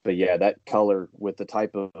yeah, that color with the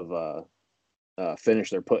type of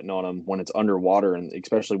finish they're putting on them when it's underwater, and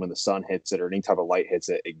especially when the sun hits it or any type of light hits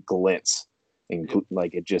it, it glints and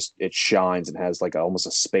like it shines and has like almost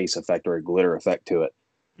a space effect or a glitter effect to it.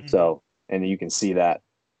 So, and you can see that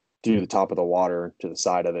through the top of the water to the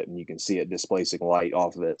side of it, and you can see it displacing light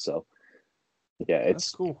off of it. So, yeah, it's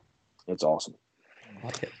cool. It's awesome. I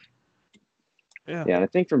like it. Yeah, and I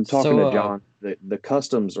think from talking to John, the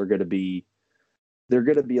customs are going to be, they're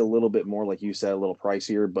going to be a little bit more, like you said, a little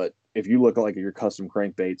pricier. But if you look at like your custom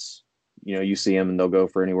crankbaits, you know, you see them and they'll go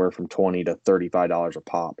for anywhere from $20 to $35 a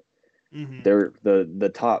pop. They're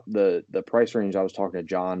the price range. I was talking to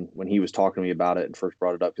John when he was talking to me about it and first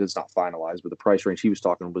brought it up, because it's not finalized, but the price range he was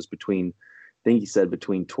talking was between, I think he said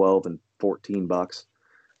between $12 and $14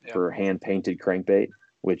 for a hand painted crankbait,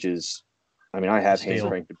 which is, I mean, I have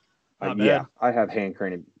hand painted. I have hand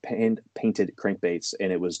painted crankbaits,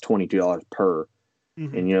 and it was $22 per.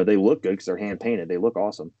 And you know, they look good because they're hand painted. They look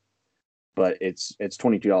awesome, but it's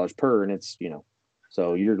 $22 per, and it's, you know.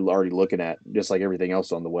 So you're already looking at, just like everything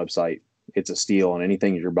else on the website, it's a steal on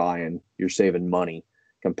anything you're buying. You're saving money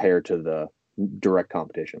compared to the direct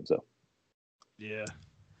competition. So, yeah.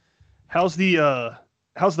 How's the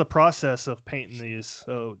process of painting these?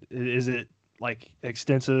 So is it like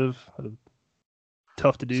extensive,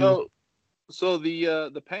 tough to do? So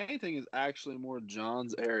the painting is actually more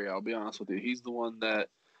John's area. I'll be honest with you. He's the one that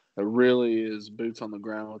really is boots on the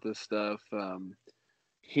ground with this stuff.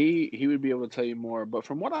 He would be able to tell you more, but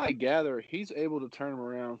from what I gather, he's able to turn them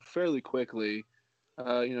around fairly quickly.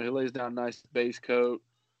 You know, he lays down a nice base coat.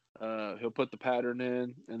 He'll put the pattern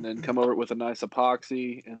in, and then come over it with a nice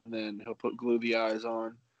epoxy, and then he'll glue the eyes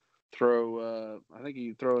on. I think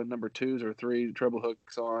he throw in number 2s or 3 treble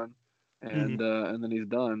hooks on, and then he's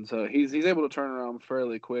done. So he's able to turn around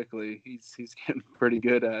fairly quickly. He's getting pretty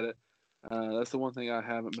good at it. That's the one thing I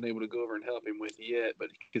haven't been able to go over and help him with yet, but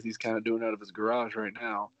because he's kind of doing it out of his garage right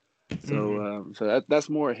now. So that's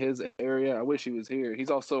more his area. I wish he was here.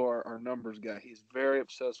 He's also our numbers guy. He's very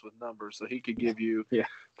obsessed with numbers, so he could give you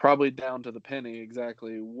probably down to the penny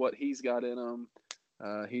exactly what he's got in him.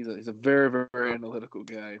 He's a very, very analytical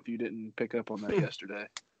guy. If you didn't pick up on that yesterday.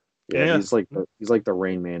 Yeah, he's like the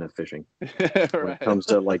Rain Man of fishing. When it comes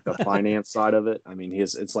to like the finance side of it, I mean,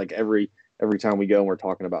 it's like every time we go and we're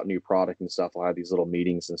talking about new product and stuff, we'll have these little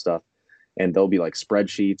meetings and stuff, and there'll be like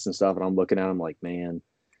spreadsheets and stuff, and I'm looking at them like, man,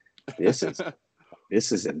 this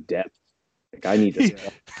is in depth. Like I need to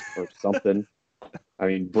or something. I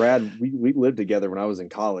mean, Brad, we lived together when I was in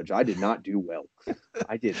college. I did not do well.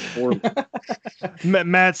 I did poorly.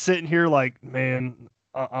 Matt's sitting here like, man,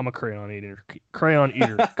 I'm a crayon eater. Crayon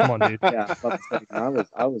eater. Come on, dude. Yeah,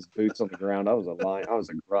 I was boots on the ground. I was a line. I was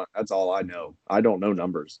a grunt. That's all I know. I don't know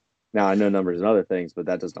numbers. Now I know numbers and other things, but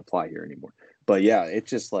that doesn't apply here anymore. But yeah, it's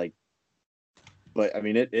just like, but I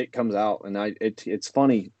mean, it comes out, and it's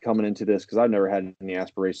funny coming into this because I've never had any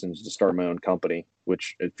aspirations to start my own company,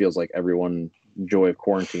 which it feels like everyone, joy of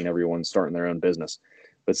quarantine, everyone's starting their own business.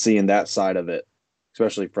 But seeing that side of it,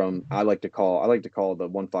 especially from I like to call the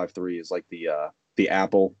 153 is like the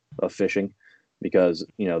Apple of fishing, because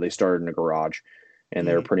they started in a garage, and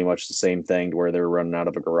they're pretty much the same thing where they're running out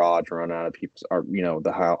of a garage, running out of people's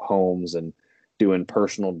the homes, and doing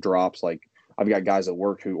personal drops. Like I've got guys at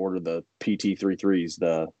work who order the PT33s,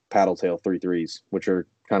 the paddle tail 33s, which are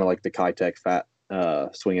kind of like the Kitech fat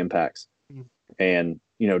swing impacts. And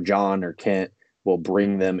John or Kent will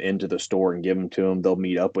bring them into the store and give them to them. They'll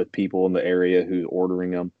meet up with people in the area who's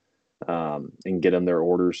ordering them, and get them their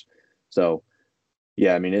orders. So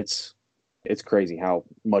yeah, I mean, it's crazy how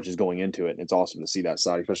much is going into it. It's awesome to see that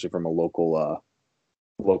side, especially from a local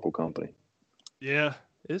company. Yeah,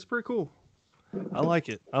 it's pretty cool. I like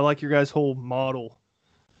it. I like your guys' whole model,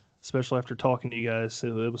 especially after talking to you guys.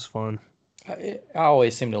 It was fun. I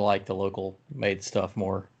always seem to like the local made stuff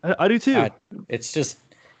more. I do too. It's just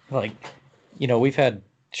like, we've had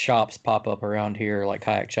shops pop up around here, like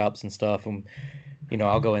kayak shops and stuff. And,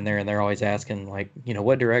 I'll go in there and they're always asking, like,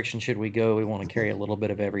 what direction should we go? We want to carry a little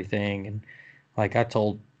bit of everything. And like I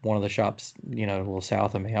told one of the shops, a little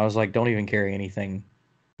south of me, I was like, don't even carry anything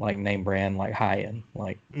like name brand, like high end.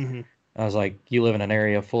 Like, I was like, you live in an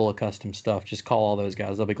area full of custom stuff. Just call all those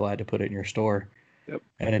guys. They'll be glad to put it in your store. Yep.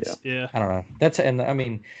 And it's, yeah. I don't know. And I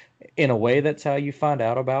mean, in a way, that's how you find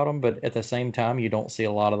out about them. But at the same time, you don't see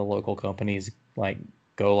a lot of the local companies like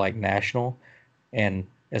go like national. And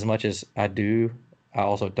as much as I do, I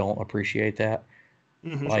also don't appreciate that.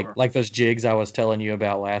 Like those jigs I was telling you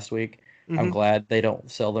about last week. I'm glad they don't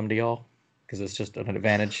sell them to y'all, because it's just an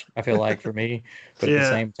advantage, I feel like, for me. But at the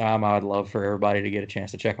same time, I would love for everybody to get a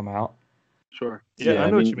chance to check them out. Sure. Yeah, I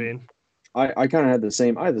know what you mean. I kind of had the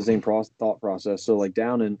same thought process. So like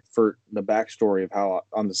for the backstory of how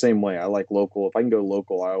I'm the same way. I like local. If I can go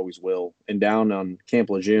local, I always will. And down on Camp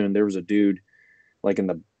Lejeune, there was a dude like in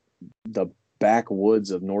the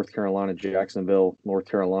backwoods of North Carolina, Jacksonville, North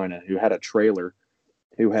Carolina, who had a trailer,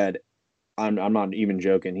 I'm not even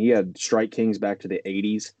joking. He had Strike Kings back to the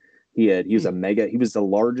 80s. He was the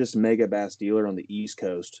largest mega bass dealer on the East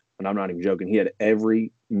Coast. And I'm not even joking. He had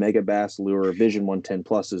every mega bass lure, Vision 110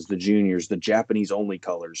 pluses, the juniors, the Japanese only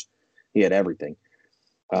colors. He had everything.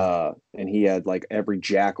 And he had like every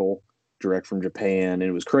jackal direct from Japan. And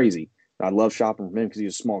it was crazy. I love shopping from him because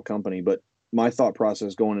he's a small company, but my thought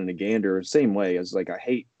process going into Gander, same way, is like,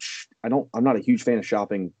 I'm not a huge fan of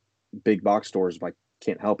shopping big box stores if I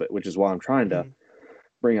can't help it, which is why I'm trying to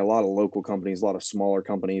bring a lot of local companies, a lot of smaller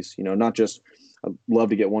companies, not just, I'd love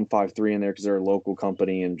to get 153 in there because they're a local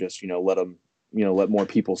company, and just, let them, let more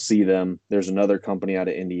people see them. There's another company out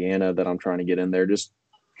of Indiana that I'm trying to get in there, just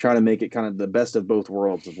try to make it kind of the best of both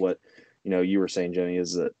worlds of what, you were saying, Jenny,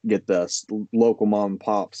 is that get the local mom and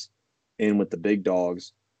pops in with the big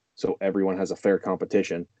dogs, so everyone has a fair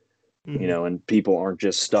competition, and people aren't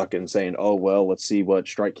just stuck in saying, oh, well, let's see what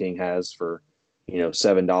Strike King has for,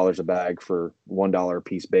 $7 a bag for $1 a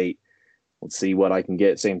piece bait. Let's see what I can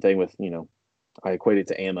get. Same thing with, I equate it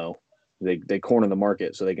to ammo. They corner the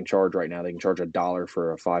market, so they can charge right now. They can charge $1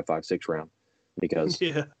 for a 5.56 round because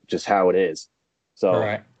just how it is.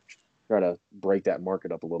 So try to break that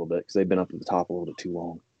market up a little bit because they've been up at the top a little bit too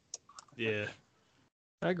long. Yeah,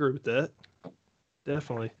 I agree with that.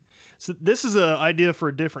 Definitely. So this is an idea for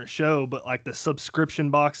a different show, but like the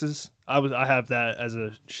subscription boxes, I have that as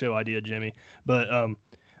a show idea, Jimmy. But I don't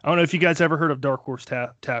know if you guys ever heard of Dark Horse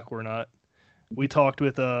Tackle or not. We talked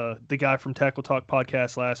with the guy from Tackle Talk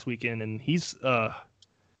podcast last weekend, and he's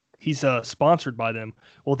sponsored by them.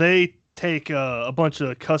 Well, they take a bunch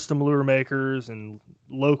of custom lure makers and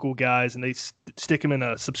local guys, and they stick them in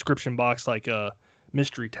a subscription box like a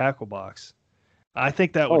mystery tackle box. I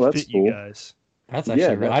think that would fit cool. You guys. That's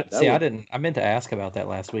actually real. I meant to ask about that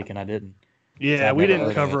last week and I didn't. Yeah, we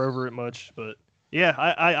didn't cover over it much, but yeah,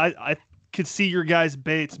 I could see your guys'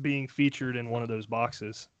 baits being featured in one of those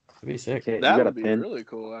boxes. That'd be sick. That would be really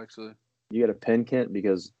cool, actually. You got a pen, Kent,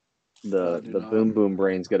 because the boom boom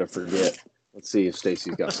brain's got to forget. Let's see if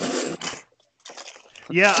Stacy's got something.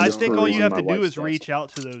 Yeah, I think all you have to do is reach out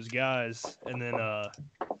to those guys, and then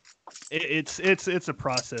it's a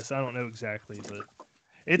process. I don't know exactly, but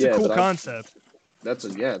it's a cool concept. It's a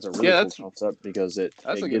really Yeah, cool concept because it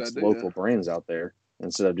that's a good gets idea. local brands out there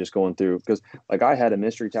instead of just going through. Because like I had a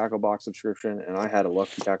mystery tackle box subscription, and I had a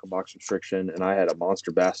lucky tackle box subscription, and I had a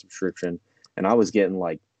monster bass subscription, and I was getting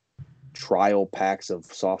like trial packs of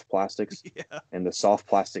soft plastics, and the soft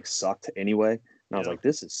plastics sucked anyway. And I was like,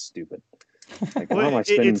 this is stupid. Like, why am I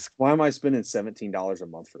spending $17 a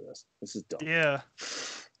month for this? This is dumb. Yeah.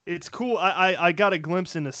 It's cool. I got a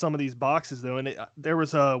glimpse into some of these boxes though, and there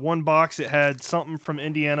was one box that had something from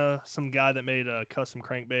Indiana, some guy that made custom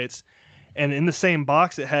crankbaits, and in the same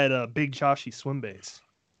box it had Big Joshy swim baits.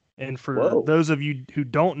 And for those of you who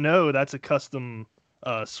don't know, that's a custom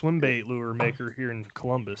swim bait lure maker here in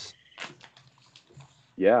Columbus.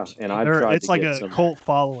 Yeah, and it's like a cult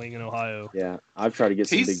following in Ohio. Yeah, I've tried to get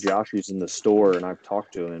some Big Joshies in the store, and I've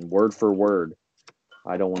talked to him, and word for word,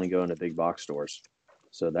 I don't want to go into big box stores.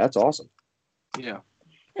 So that's awesome. Yeah.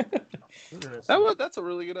 That's a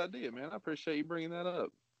really good idea, man. I appreciate you bringing that up.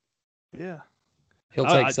 Yeah. He'll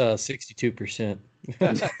take 62%.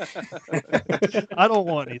 I don't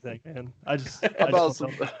want anything, man. How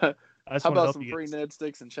about some free Ned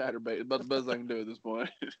sticks and chatterbait? About the best I can do at this point.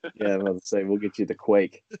 Yeah, I'm about to say we'll get you the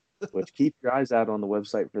Quake, which keep your eyes out on the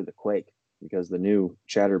website for the Quake because the new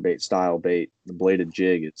chatterbait style bait, the bladed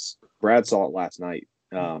jig. Brad saw it last night.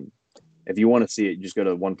 If you want to see it, just go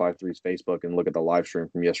to 153's Facebook and look at the live stream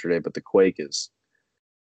from yesterday. But the Quake is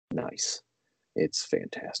nice. It's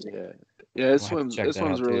fantastic. Yeah, this one's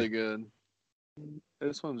really good.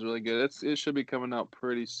 This one's really good. It should be coming out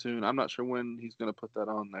pretty soon. I'm not sure when he's going to put that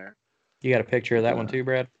on there. You got a picture of that one too,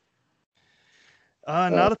 Brad?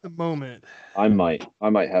 Not at the moment. I might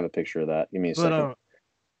have a picture of that. Give me a second.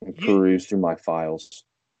 Peruse through my files.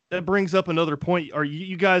 That brings up another point.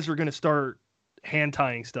 You guys are going to start hand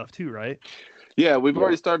tying stuff too, right? Yeah, we've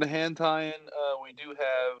already started hand tying. We do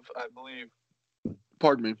have, I believe,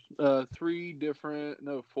 pardon me, 4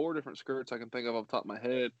 different skirts I can think of off the top of my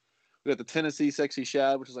head. We got the Tennessee Sexy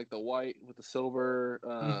Shad, which is like the white with the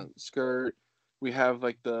silver skirt. We have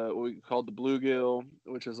like what we call the bluegill,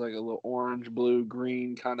 which is like a little orange, blue,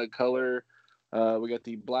 green kind of color. We got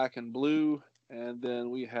the black and blue, and then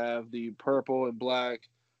we have the purple and black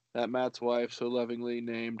that Matt's wife so lovingly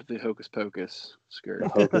named the Hocus Pocus skirt. The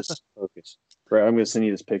Hocus Pocus. Right, I'm going to send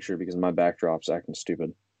you this picture because my backdrop's acting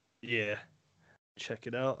stupid. Yeah. Check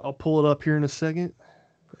it out. I'll pull it up here in a second,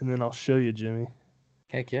 and then I'll show you, Jimmy.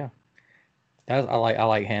 Heck yeah. I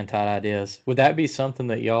like hand-tied ideas. Would that be something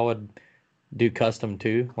that y'all would do custom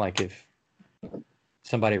too? Like if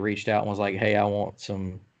somebody reached out and was like, hey, I want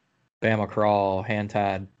some Bama Crawl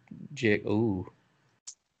hand-tied jig. Ooh.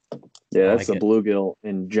 Yeah, that's the bluegill,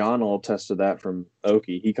 and John will attest to that from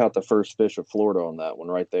Okie. He caught the first fish of Florida on that one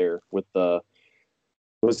right there with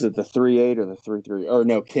was it the 3.8 or the 3.3? Or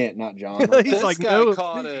no, Kent, not John. He's like, no,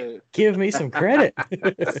 caught it. Give me some credit.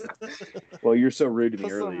 Well, you're so rude to me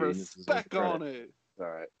Put earlier. Some respect on it. All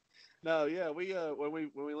right. No, yeah, we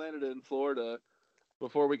when we landed in Florida,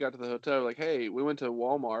 before we got to the hotel, like, hey, we went to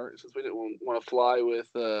Walmart since we didn't want to fly with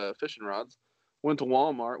fishing rods. Went to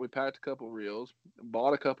Walmart. We packed a couple reels,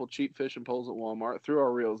 bought a couple cheap fishing poles at Walmart, threw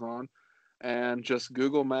our reels on, and just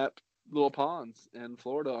Google mapped little ponds in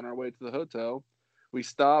Florida on our way to the hotel. We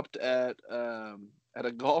stopped at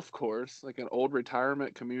a golf course, like an old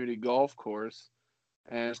retirement community golf course,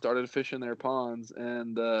 and started fishing their ponds.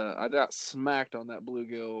 And I got smacked on that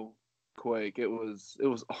bluegill Quake. It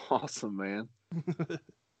was awesome, man.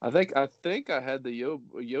 I think I had the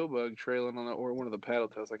yo bug trailing on that, or one of the paddle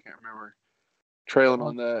tails. I can't remember. Trailing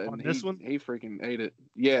on that, and this one, he freaking ate it.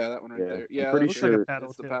 Yeah, that one right there. Yeah, I'm pretty sure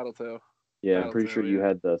it's the paddle tail. Yeah, I'm pretty sure you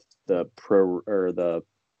had the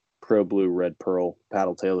Pro Blue Red Pearl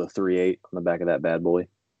paddle tail, the 3.8 on the back of that bad boy.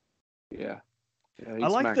 Yeah, I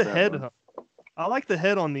like the head. I like the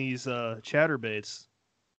head on these chatterbaits.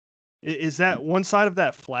 Is that one side of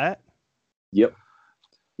that flat? Yep.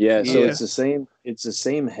 Yeah, so it's the same. It's the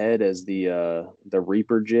same head as the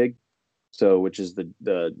Reaper jig. So, which is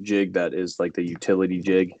the jig that is like the utility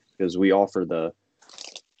jig, because we offer the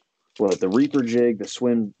Reaper jig, the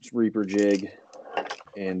Swim Reaper jig,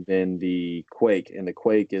 and then the Quake. And the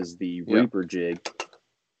Quake is the Reaper jig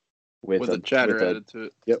with a chatter added to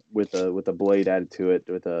it. Yep, with a blade added to it.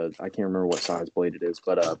 I can't remember what size blade it is,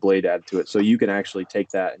 but a blade added to it. So you can actually take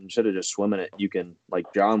that, and instead of just swimming it, you can,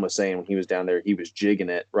 like John was saying when he was down there, he was jigging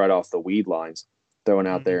it right off the weed lines, throwing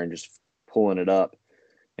out there and just pulling it up.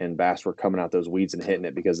 And bass were coming out those weeds and hitting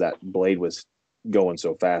it because that blade was going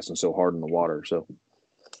so fast and so hard in the water. So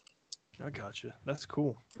I got you. That's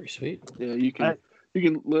cool. Pretty sweet. Yeah, you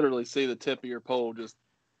can literally see the tip of your pole just,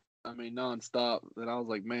 nonstop. And I was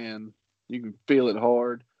like, man, you can feel it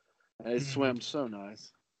hard. And it swims so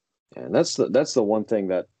nice. And that's the one thing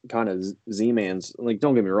that kind of Z-Man's, like,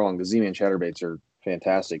 don't get me wrong, the Z-Man chatterbaits are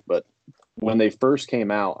fantastic, but when they first came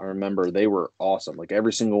out, I remember they were awesome. Like,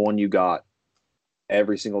 every single one you got,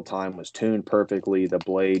 every single time was tuned perfectly. The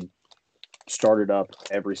blade started up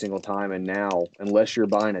every single time. And now, unless you're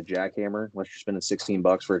buying a jackhammer, unless you're spending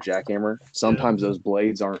 $16 for a jackhammer, sometimes those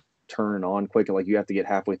blades aren't turning on quick. Like, you have to get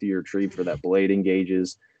halfway through your retrieve for that blade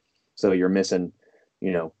engages. So you're missing,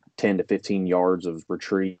 10 to 15 yards of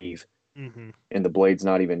retrieve, and the blade's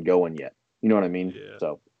not even going yet. You know what I mean? Yeah.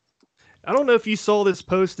 So I don't know if you saw this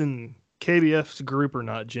post in KBF's group or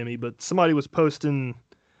not, Jimmy, but somebody was posting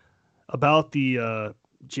about the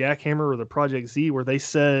jackhammer or the Project Z where they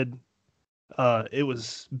said it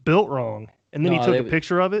was built wrong, and then he took a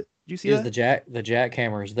picture of it. Did you see that? The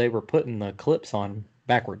jackhammers, they were putting the clips on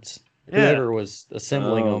backwards. Yeah. Whoever was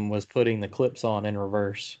assembling them was putting the clips on in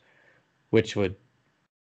reverse, which would,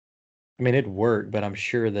 it'd work, but I'm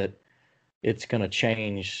sure that it's going to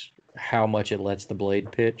change how much it lets the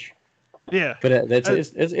blade pitch. Yeah. But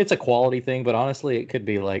it's a quality thing, but honestly, it could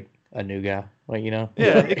be like a new guy, Yeah,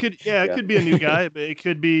 it could. Yeah, it could be a new guy, but it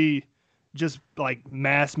could be just like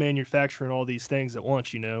mass manufacturing all these things at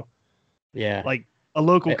once. Yeah. Like a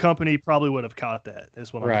local company probably would have caught that.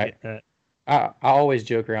 Is what I'm getting at. I always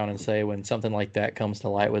joke around and say when something like that comes to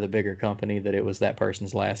light with a bigger company that it was that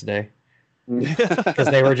person's last day. Because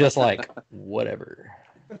they were just like, whatever.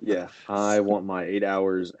 Yeah, I want my 8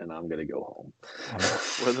 hours and I'm gonna go home.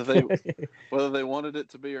 Whether they wanted it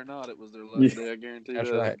to be or not, it was their last day. I guarantee. That's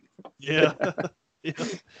right. Yeah.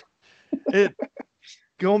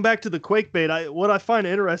 Going back to the Quake bait, what I find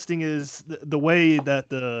interesting is the way that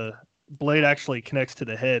the blade actually connects to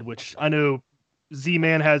the head, which I know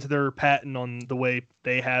Z-Man has their patent on the way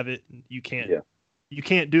they have it. You can't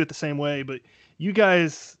do it the same way, but you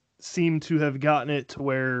guys seem to have gotten it to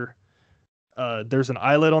where there's an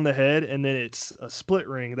eyelet on the head and then it's a split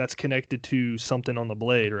ring that's connected to something on the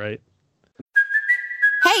blade, right?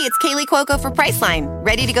 Hey, it's Kaylee Cuoco for Priceline.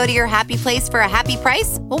 Ready to go to your happy place for a happy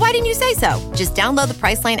price? Well, why didn't you say so? Just download the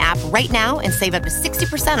Priceline app right now and save up to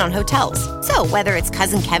 60% on hotels. So whether it's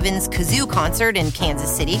Cousin Kevin's Kazoo Concert in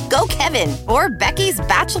Kansas City, go Kevin, or Becky's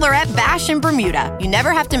Bachelorette Bash in Bermuda, you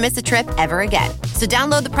never have to miss a trip ever again. So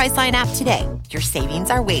download the Priceline app today. Your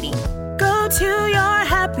savings are waiting. Go to your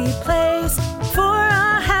happy place for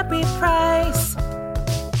a happy price.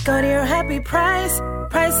 Go to your happy price,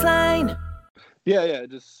 Priceline. Yeah,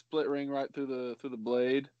 just split ring right through the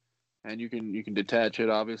blade, and you can detach it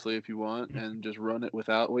obviously if you want, and just run it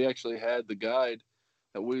without. We actually had the guide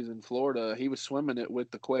that was in Florida. He was swimming it with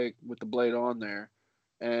the Quake with the blade on there,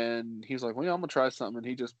 and he was like, "Well, yeah, I'm gonna try something." And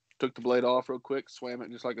he just took the blade off real quick, swam it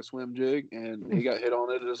just like a swim jig, and he got hit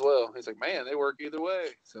on it as well. He's like, "Man, they work either way."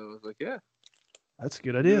 So I was like, "Yeah, that's a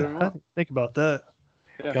good idea. I didn't think about that."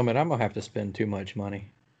 Yeah. I'm gonna have to spend too much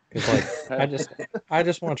money because I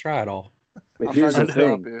just want to try it all. But here's the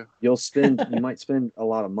thing: you might spend a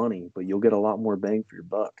lot of money, but you'll get a lot more bang for your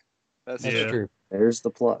buck. That's true. There's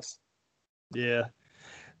the plus. Yeah.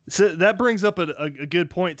 So that brings up a good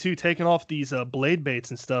point too. Taking off these blade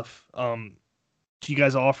baits and stuff. Do you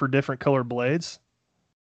guys offer different color blades?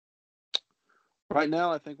 Right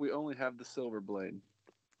now, I think we only have the silver blade.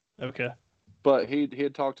 Okay. But he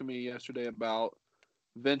had talked to me yesterday about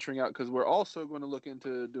venturing out because we're also going to look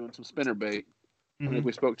into doing some spinner bait. I think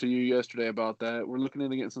we spoke to you yesterday about that. We're looking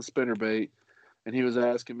into getting some spinner bait, and he was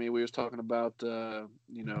asking me. We was talking about,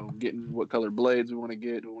 getting what color blades we want to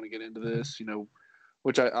get. We want to get into this,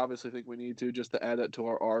 which I obviously think we need to just to add that to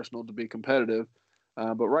our arsenal to be competitive.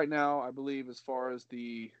 But right now, I believe as far as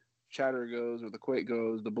the chatter goes or the Quake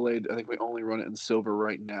goes, the blade, I think we only run it in silver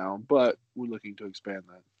right now, but we're looking to expand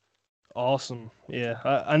that. Awesome. Yeah,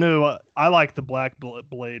 I know I like the black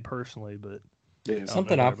blade personally, but. Yeah,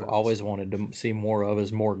 something I've always wanted to see more of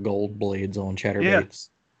is more gold blades on chatterbaits.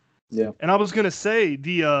 Yeah. And I was gonna say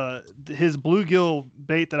his bluegill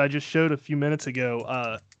bait that I just showed a few minutes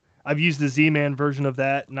ago. I've used the Z-Man version of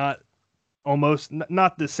that. Not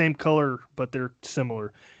the same color, but they're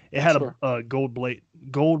similar. It had a gold blade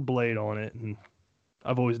on it, and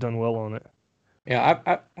I've always done well on it.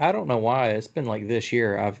 Yeah, I don't know why it's been like this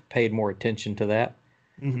year. I've paid more attention to that.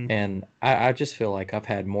 Mm-hmm. And I just feel like I've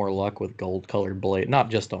had more luck with gold colored blade,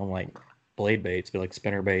 not just on like blade baits, but like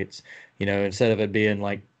spinner baits. Instead of it being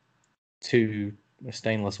like 2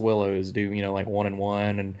 stainless willows, do like 1 and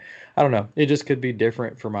 1, and I don't know. It just could be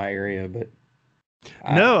different for my area, but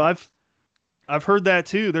I've heard that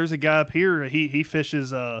too. There's a guy up here. He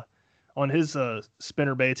fishes on his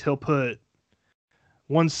spinner baits. He'll put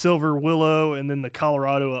 1 silver willow, and then the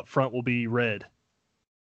Colorado up front will be red.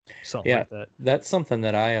 Something like that. That's something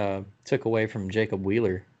that I took away from Jacob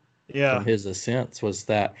Wheeler. Yeah. from his ascents was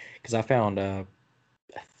that, because I found I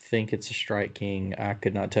think it's a Strike King. I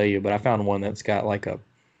could not tell you, but I found one that's got like a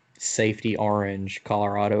safety orange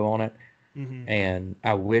Colorado on it, Mm-hmm. and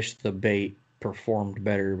I wish the bait performed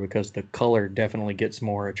better because the color definitely gets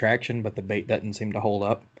more attraction, but the bait doesn't seem to hold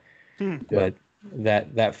up. But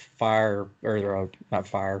that fire, or not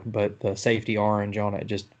fire, but the safety orange on it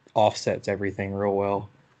just offsets everything real well.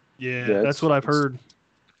 Yeah, that's what I've heard.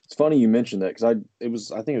 It's funny you mentioned that because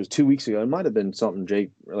I think it was 2 weeks ago. It might have been something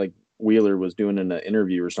Jake like Wheeler was doing in an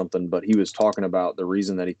interview or something, but he was talking about the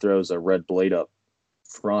reason that he throws a red blade up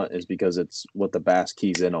front is because it's what the bass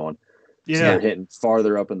keys in on. Yeah, so they're hitting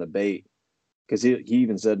farther up in the bait. Because he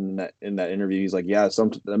even said in that interview, he's like, yeah,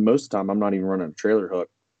 most of the time I'm not even running a trailer hook.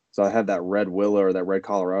 So I have that red Willow or that red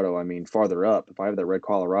Colorado. I mean, farther up, if I have that red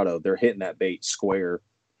Colorado, they're hitting that bait square,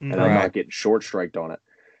 and I'm not getting short striked on it,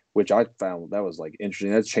 which I found that was like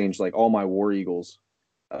interesting. That's changed. Like all my War Eagles,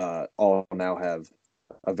 all now have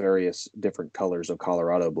a various different colors of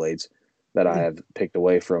Colorado blades that I have picked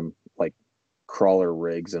away from like crawler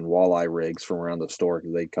rigs and walleye rigs from around the store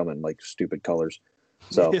because they come in like stupid colors.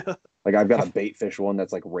 So like I've got a bait fish one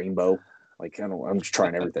that's like rainbow. Like I'm just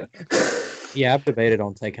trying everything. Yeah, I've debated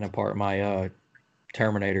on taking apart my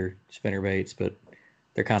Terminator spinner baits, but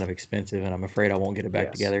they're kind of expensive, and I'm afraid I won't get it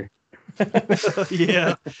back together.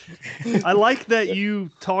 Yeah. I like that you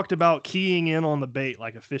talked about keying in on the bait,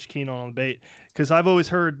 like a fish keying on the bait, because I've always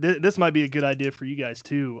heard this might be a good idea for you guys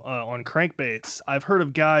too. On crankbaits, I've heard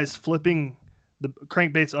of guys flipping the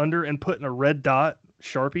crankbaits under and putting a red dot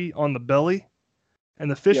Sharpie on the belly, and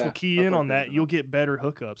the fish will key in on that. You'll get better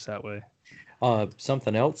hookups that way.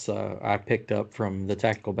 Something else I picked up from the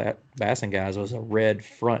Tactical Bassin guys was a red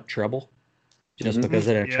front treble, just because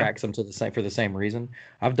it attracts them to for the same reason.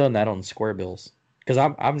 I've done that on square bills because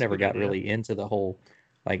I've never got really into the whole,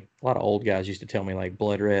 like a lot of old guys used to tell me like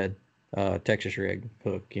blood red Texas rig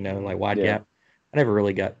hook, like wide gap. I never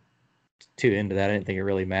really got too into that. I didn't think it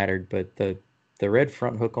really mattered, but the red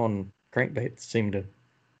front hook on crankbaits seemed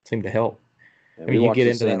to help. Yeah, I mean, you get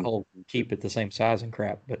into that whole keep it the same size and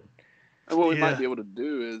crap, but and what we might be able to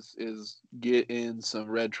do is get in some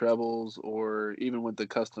red trebles, or even with the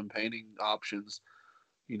custom painting options,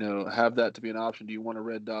 have that to be an option. Do you want a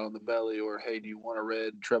red dot on the belly, or hey, do you want a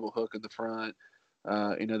red treble hook in the front?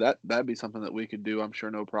 That'd be something that we could do. I'm sure,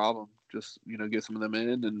 no problem. Just get some of them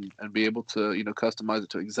in and be able to customize it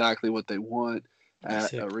to exactly what they want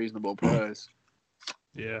at a reasonable price.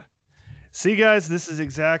 Yeah. See, guys, this is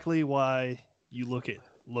exactly why you look at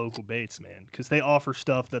local baits, man, because they offer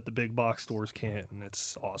stuff that the big box stores can't, and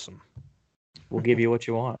it's awesome. We'll give you what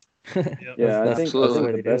you want. Yeah, I think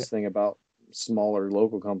the best thing about smaller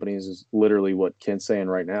local companies is literally what Kent's saying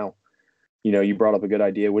right now. You brought up a good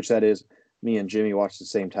idea, which that is, me and Jimmy watched the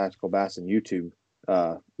same Tactical Bassin YouTube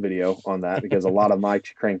video on that, because a lot of my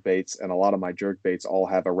crankbaits and a lot of my jerk baits all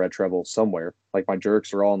have a red treble somewhere. Like my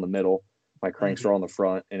jerks are all in the middle, my cranks are all in the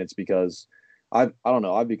front, and it's because I don't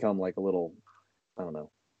know, I've become like a little,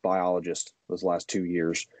 biologist those last 2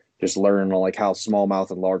 years, just learning like how smallmouth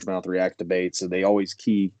and largemouth react to baits. So they always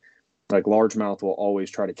key, like largemouth will always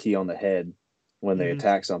try to key on the head when they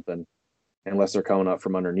attack something, unless they're coming up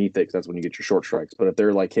from underneath it, because that's when you get your short strikes. But if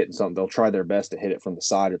they're like hitting something, they'll try their best to hit it from the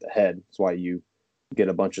side or the head. That's why you get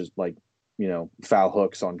a bunch of like, foul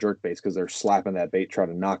hooks on jerk baits, because they're slapping that bait, trying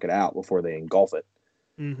to knock it out before they engulf it.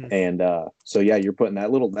 And so yeah, you're putting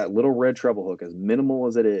that little red treble hook, as minimal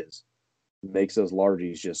as it is, makes those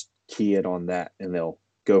largies just key it on that, and they'll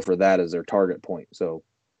go for that as their target point. So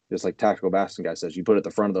just like Tactical Bassin guy says, you put it at the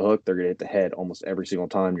front of the hook, they're going to hit the head almost every single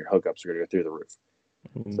time. Your hookups are going to go through the roof.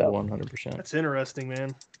 So 100%. That's interesting,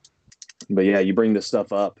 man. But yeah, you bring this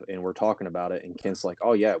stuff up and we're talking about it, and Kent's like,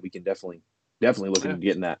 oh yeah, we can definitely look into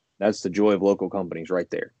getting that. That's the joy of local companies right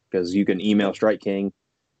there, because you can email Strike King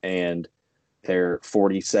and their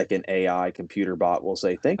 40-second AI computer bot will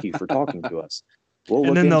say, thank you for talking to us.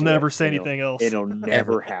 And then they'll never say anything else. It'll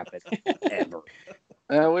never happen, ever.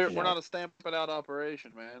 We're not a stamp it out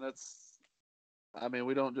operation, man.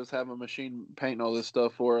 We don't just have a machine painting all this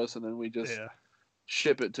stuff for us, and then we just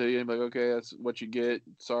ship it to you and be like, okay, that's what you get.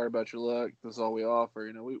 Sorry about your luck. That's all we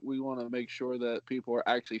offer. We want to make sure that people are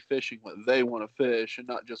actually fishing what they want to fish, and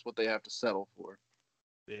not just what they have to settle for.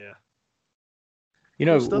 Yeah.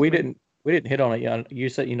 We didn't hit on it. You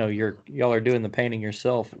said y'all are doing the painting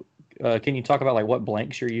yourself. Can you talk about like what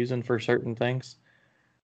blanks you're using for certain things?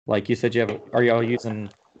 Like you said, are y'all using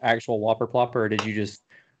actual whopper plopper, or did you just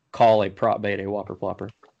call a prop bait a whopper plopper?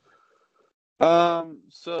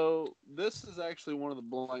 So this is actually one of the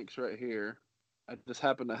blanks right here. I just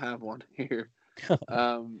happen to have one here.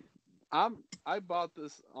 I bought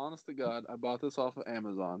this, honest to God, I bought this off of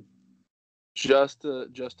Amazon. just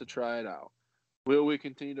to try it out. Will we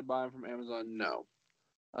continue to buy them from Amazon? No.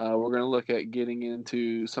 We're going to look at getting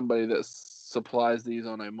into somebody that supplies these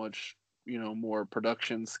on a much, more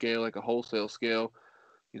production scale, like a wholesale scale,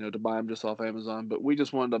 to buy them just off Amazon. But we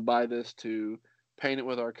just wanted to buy this to paint it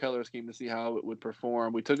with our color scheme to see how it would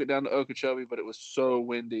perform. We took it down to Okeechobee, but it was so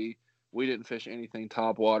windy. We didn't fish anything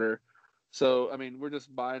top water. So, I mean, we're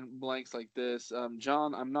just buying blanks like this.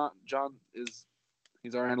 John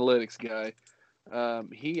he's our analytics guy.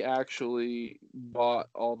 He actually bought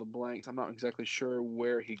all the blanks. I'm not exactly sure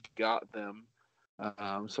where he got them.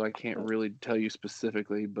 So I can't really tell you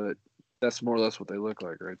specifically, but that's more or less what they look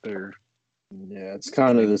like right there. Yeah, it's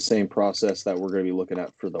kind of the same process that we're going to be looking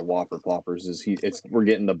at for the Whopper Ploppers. We're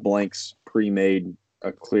getting the blanks pre-made,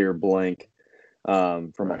 a clear blank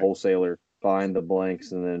from a wholesaler, buying the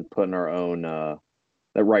blanks, and then putting our own.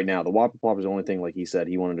 That right now, the Whopper Plopper is the only thing, like he said,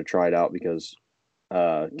 he wanted to try it out because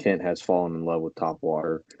Kent has fallen in love with top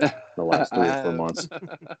water the last 3 or 4 months.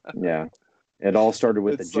 Yeah, it all started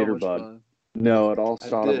with the jitterbug. No, it all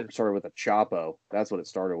started with a Chapo. That's what it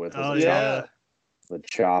started with. Oh yeah. The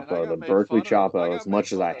Chapo, the Berkeley Chapo. As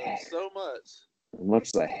much as I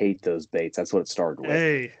hate those baits, that's what it started with.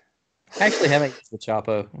 Hey, I actually haven't used the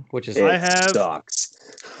Chapo, which is sucks.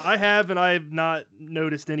 I have, and I have not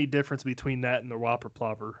noticed any difference between that and the Whopper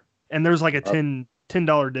Plopper. And there's like a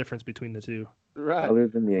 $10 difference between the two. Right. Other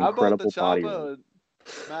than the incredible body.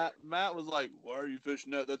 Matt was like, "Why are you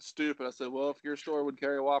fishing that? That's stupid." I said, "Well, if your store would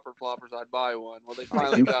carry Whopper Ploppers, I'd buy one." Well, they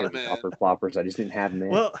finally got them in. Whopper Ploppers, I just didn't have them in.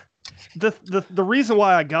 Well, the reason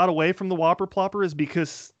why I got away from the Whopper Plopper is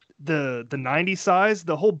because the 90 size,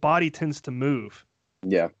 the whole body tends to move.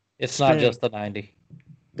 Yeah, it's not just the 90.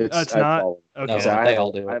 It's not. Okay, no, they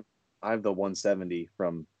all do. I have the 170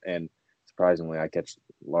 and surprisingly, I catch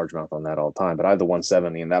largemouth on that all the time. But I have the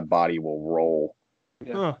 170, and that body will roll.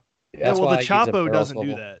 Yeah. Huh. Yeah, well, the Chapo doesn't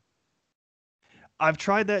do that. I've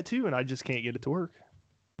tried that too, and I just can't get it to work.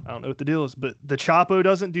 I don't know what the deal is, but the Chapo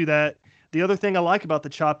doesn't do that. The other thing I like about the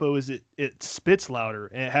Chapo is it spits louder,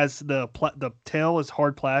 and it has the tail is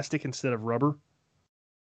hard plastic instead of rubber.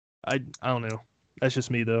 I don't know. That's just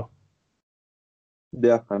me though.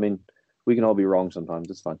 Yeah, I mean, we can all be wrong sometimes.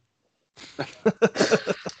 It's fine.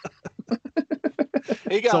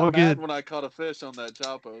 He got mad when I caught a fish on that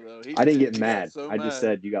Chapo, though. I didn't get mad. I just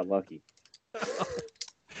said you got lucky.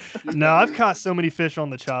 No, I've caught so many fish on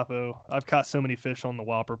the Chapo. I've caught so many fish on the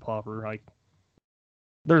Whopper Plopper.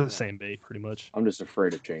 They're the same bait, pretty much. I'm just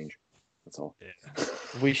afraid of change. That's all.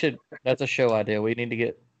 Yeah. That's a show idea. We need to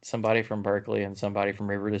get somebody from Berkeley and somebody from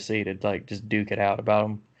River to Sea to just duke it out about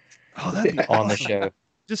them on the show.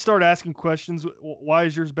 Just start asking questions. Why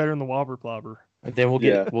is yours better than the Whopper Plopper? Then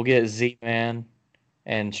we'll get Z-Man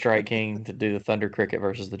and Strike King to do the Thunder Cricket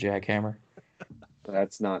versus the Jackhammer.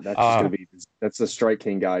 That's just gonna be. That's the Strike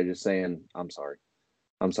King guy just saying, "I'm sorry,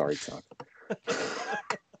 son."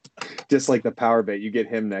 Just like the power bait, you get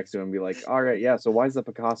him next to him and be like, "All right, yeah. So why is the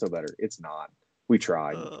Picasso better? It's not. We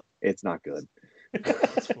tried. It's not good."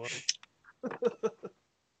 That's funny.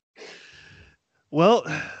 Well,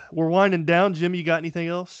 we're winding down. Jim, you got anything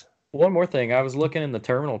else? One more thing. I was looking in the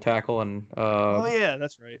terminal tackle, and oh yeah,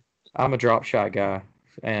 that's right. I'm a drop shot guy,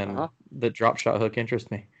 and the drop shot hook interests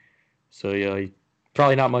me. So yeah,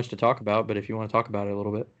 probably not much to talk about, but if you want to talk about it a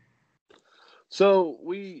little bit. So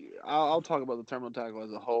I'll talk about the terminal tackle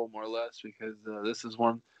as a whole, more or less, because this is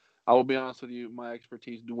one. I will be honest with you, my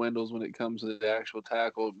expertise dwindles when it comes to the actual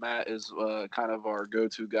tackle. Matt is kind of our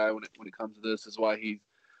go-to guy when it comes to this. Is why he's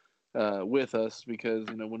with us, because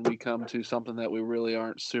when we come to something that we really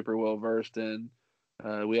aren't super well versed in,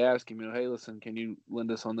 we ask him, hey, listen, can you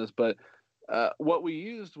lend us on this? But what we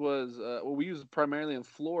used was we used primarily in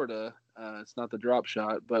Florida. It's not the drop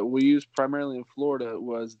shot, but we used primarily in Florida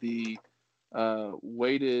was the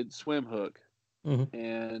weighted swim hook,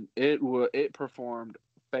 and it performed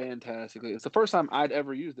fantastically. It's the first time I'd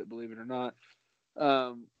ever used it, believe it or not.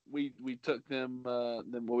 We took them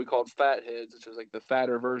what we called fat heads, which is like the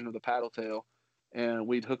fatter version of the paddle tail, and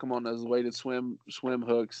we'd hook them on those weighted swim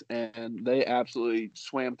hooks, and they absolutely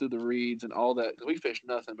swam through the reeds and all that. We fished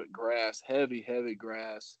nothing but grass, heavy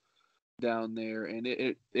grass down there, and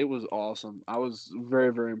it was awesome. I was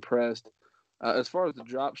very, very impressed. As far as the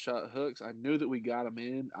drop shot hooks, I knew that we got them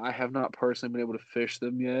in. I have not personally been able to fish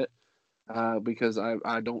them yet because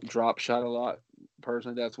I don't drop shot a lot.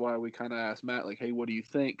 Personally, that's why we kind of asked Matt, like, hey, what do you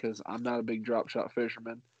think? Because I'm not a big drop shot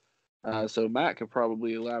fisherman. So Matt could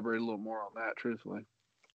probably elaborate a little more on that, truthfully.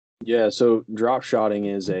 Yeah, so drop shotting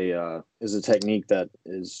is a technique that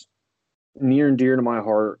is near and dear to my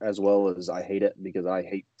heart, as well as I hate it because I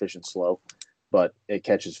hate fishing slow, but it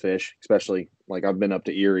catches fish, especially like I've been up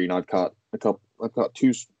to Erie and I've caught I've got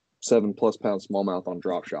 2 7+ pound smallmouth on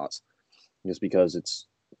drop shots, just because it's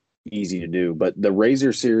easy to do. But the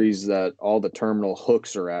Razor series that all the terminal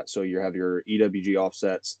hooks are at, so you have your EWG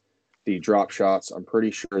offsets, the drop shots. I'm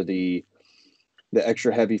pretty sure the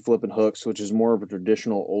extra heavy flipping hooks, which is more of a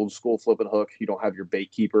traditional old school flipping hook. You don't have your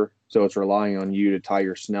bait keeper, so it's relying on you to tie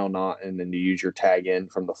your snell knot and then to use your tag in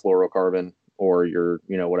from the fluorocarbon or your,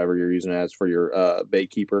 whatever you're using as for your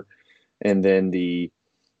bait keeper. And then the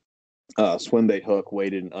swim bait hook,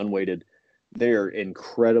 weighted and unweighted, they're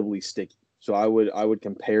incredibly sticky. So I would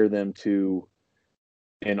compare them to,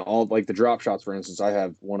 and all like the drop shots, for instance, I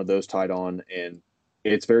have one of those tied on, and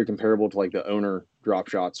it's very comparable to like the Owner drop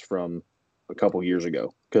shots from a couple years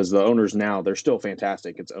ago, because the Owners now, they're still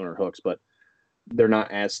fantastic. It's Owner hooks, but they're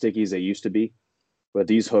not as sticky as they used to be. But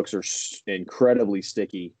these hooks are incredibly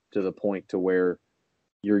sticky to the point to where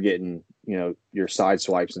you're getting, your side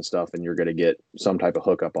swipes and stuff, and you're going to get some type of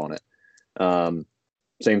hookup on it.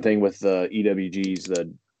 Same thing with the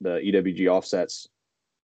EWGs, the EWG offsets,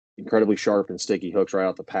 incredibly sharp and sticky hooks right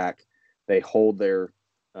out the pack. They hold their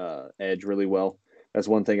edge really well. That's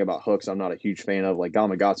one thing about hooks I'm not a huge fan of, like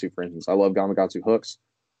Gamakatsu, for instance. I love Gamakatsu hooks,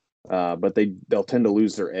 but they'll tend to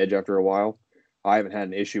lose their edge after a while. I haven't had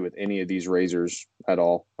an issue with any of these razors at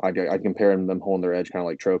all. I compare them holding their edge kind of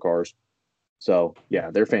like Trocars. So yeah,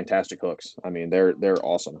 they're fantastic hooks. I mean, they're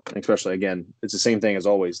awesome. Especially, again, it's the same thing as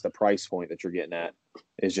always. The price point that you're getting at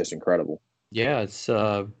is just incredible. Yeah, it's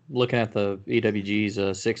looking at the EWG's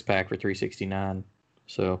 6-pack for $369.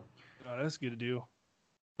 So that's a good deal.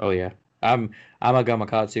 Oh yeah, I'm a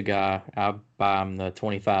Gamakatsu guy. I buy them the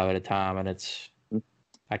 25 at a time, and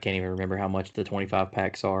I can't even remember how much the 25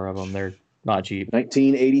 packs are of them. They're not cheap.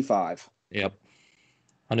 $19.85. Yep,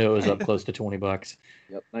 I knew it was up close to $20.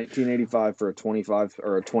 Yep, $19.85 for a 25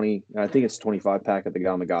 or a 20. I think it's 25 pack of the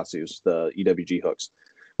Gamakatsus, the EWG hooks,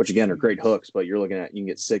 which again are great hooks. But you're looking at, you can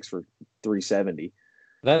get 6 for $370.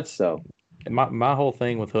 That's so. My whole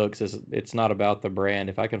thing with hooks is it's not about the brand.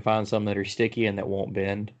 If I can find some that are sticky and that won't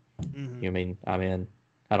bend, I'm in.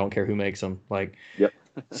 I don't care who makes them. Like, yep.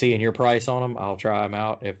 Seeing your price on them, I'll try them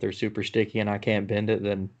out. If they're super sticky and I can't bend it,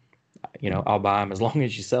 then I'll buy them as long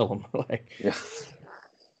as you sell them. Like, yeah.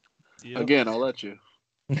 Yep. Again, I'll let you.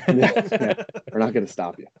 Yeah. We're not going to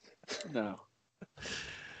stop you. No.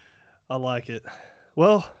 I like it.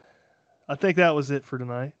 Well, I think that was it for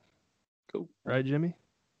tonight. Cool. Right, Jimmy?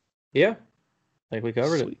 Yeah. I think we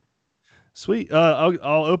covered it. Sweet.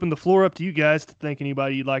 I'll open the floor up to you guys to thank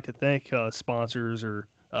anybody you'd like to thank, sponsors or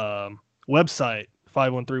website,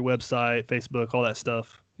 513 website, Facebook, all that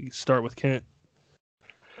stuff. You can start with Kent.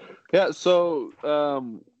 Yeah, so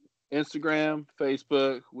Instagram,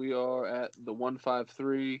 Facebook, we are at the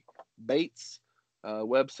 153 Baits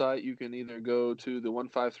website. You can either go to the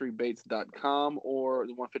 153baits.com or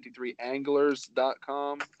the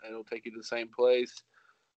 153anglers.com. It'll take you to the same place.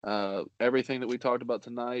 Everything that we talked about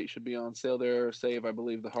tonight should be on sale there, save, I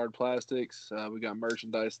believe, the hard plastics. We got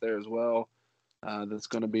merchandise there as well that's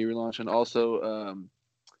going to be relaunching. Also,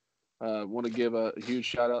 want to give a huge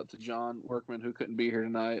shout out to John Workman, who couldn't be here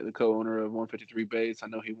tonight, the co-owner of 153 Baits. I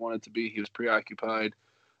know he wanted to be. He was preoccupied.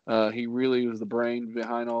 He really was the brain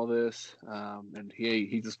behind all this, and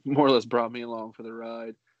he just more or less brought me along for the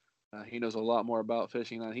ride. He knows a lot more about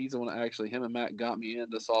fishing. He's the one that actually, him and Matt got me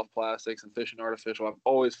into soft plastics and fishing artificial. I've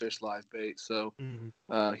always fished live bait, so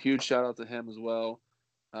huge shout out to him as well.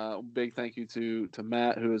 Big thank you to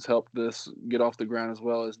Matt, who has helped this get off the ground, as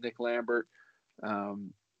well as Nick Lambert.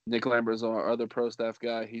 Nick Lambert is our other pro staff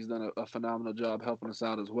guy. He's done a phenomenal job helping us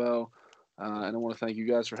out as well. And I want to thank you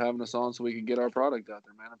guys for having us on so we can get our product out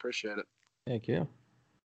there, man. I appreciate it. Thank you.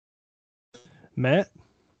 Matt,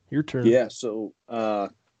 your turn. Yeah, so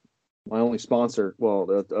my only sponsor, well,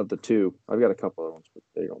 of the two, I've got a couple of ones, but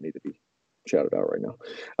they don't need to be shouted out right now.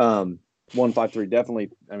 153, definitely,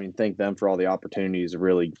 thank them for all the opportunities of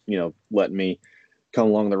really, letting me come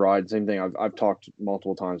along the ride. Same thing, I've talked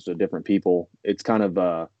multiple times to different people. It's kind of,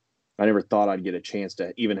 I never thought I'd get a chance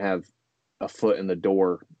to even have a foot in the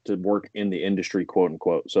door to work in the industry, quote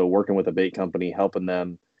unquote. So working with a bait company, helping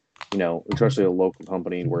them, especially a local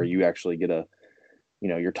company where you actually get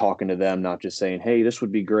you're talking to them, not just saying, hey, this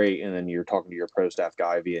would be great. And then you're talking to your pro staff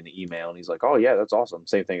guy via an email and he's like, oh yeah, that's awesome.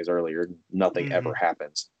 Same thing as earlier. Nothing ever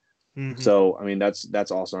happens. So,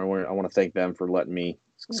 that's awesome. I want to thank them for letting me.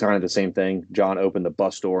 It's kind of the same thing. John opened the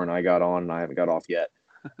bus door and I got on and I haven't got off yet.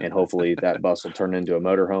 And hopefully that bus will turn into a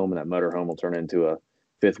motorhome and that motorhome will turn into a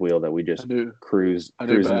fifth wheel that we just cruise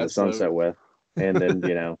into the sunset with. And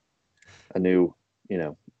then, a new,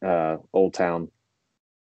 Old Town,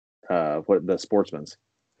 the Sportsman's.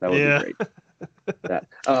 That would be great. That.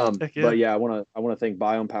 Heck yeah. But yeah, I want to thank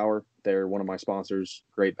Biome Power. They're one of my sponsors.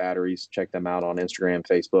 Great batteries. Check them out on Instagram,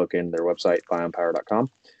 Facebook, and their website, biomepower.com.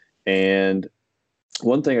 And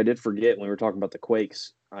one thing I did forget when we were talking about the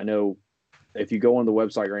Quakes, I know if you go on the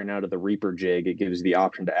website right now to the Reaper jig, it gives you the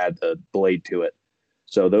option to add the blade to it.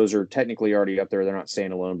 So those are technically already up there. They're not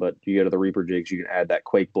standalone, but you go to the Reaper jigs, you can add that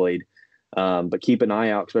Quake blade. But keep an eye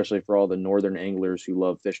out, especially for all the northern anglers who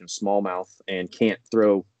love fishing smallmouth and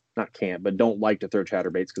don't like to throw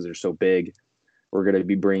chatterbaits because they're so big. We're going to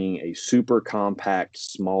be bringing a super compact,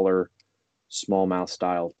 smaller, smallmouth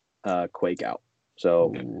style Quake out.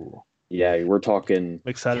 So, yeah, we're talking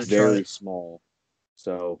very small.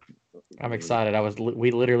 So, I'm excited.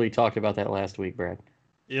 We literally talked about that last week, Brad.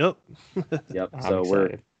 Yep. Yep. So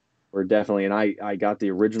we're definitely, and I got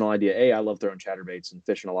the original idea. I love throwing chatterbaits and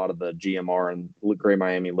fishing a lot of the GMR and Gray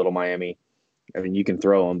Miami, Little Miami. I mean, you can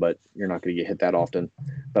throw them, but you're not going to get hit that often.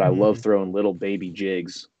 But I love throwing little baby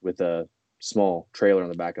jigs with a small trailer on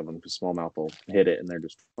the back of them because smallmouth will hit it, and they're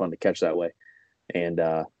just fun to catch that way. And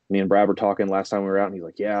me and Brad were talking last time we were out, and he's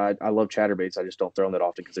like, "Yeah, I love chatterbaits. I just don't throw them that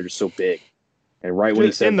often because they're just so big." And right when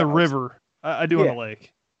he said in the river, I do on the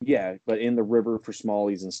lake. Yeah, but in the river for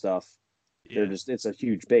smallies and stuff, it's a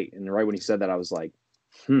huge bait. And right when he said that, I was like,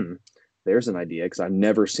 there's an idea, because I've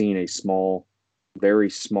never seen a small, very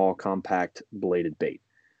small, compact bladed bait.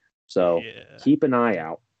 So keep an eye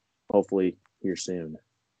out. Hopefully here soon.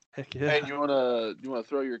 Heck yeah. And you wanna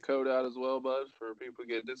throw your code out as well, bud, for people to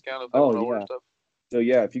get a discount if they want to order stuff? So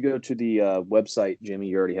yeah, if you go to the website, Jimmy,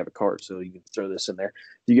 you already have a cart, so you can throw this in there.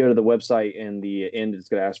 If you go to the website and the end, it's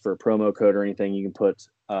going to ask for a promo code or anything. You can put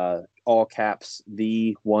all caps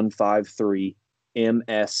the153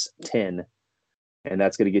 MS10, and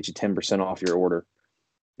that's going to get you 10% off your order.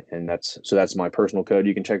 And that's my personal code.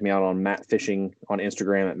 You can check me out on Matt Fishing on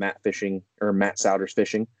Instagram at Matt Fishing or Matt Souders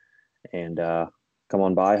Fishing, and come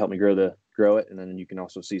on by, help me grow it, and then you can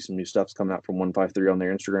also see some new stuff's coming out from 153 on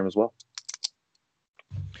their Instagram as well.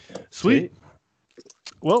 Sweet.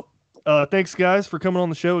 Well, thanks guys for coming on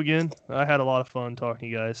the show again. I had a lot of fun talking to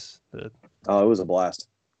you guys. It was a blast.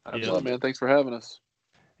 Absolutely, man. Thanks for having us.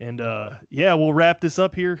 And we'll wrap this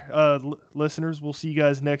up here. Listeners, we'll see you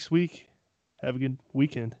guys next week. Have a good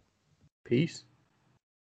weekend. Peace.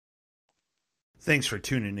 Thanks for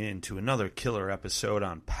tuning in to another killer episode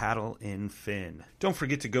on Paddle in Fin. Don't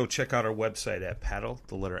forget to go check out our website at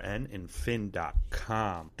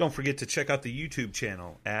paddle_in_fin.com. Don't forget to check out the YouTube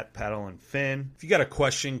channel at Paddle in Fin. If you got a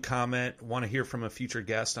question, comment, want to hear from a future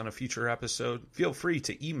guest on a future episode, feel free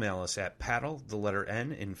to email us at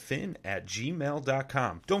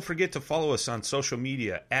paddle_in_fin@gmail.com. Don't forget to follow us on social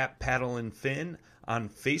media at Paddle in Fin on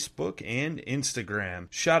Facebook and Instagram.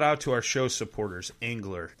 Shout out to our show supporters,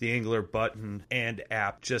 Angler. The Angler button and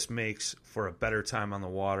app just makes for a better time on the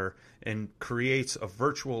water and creates a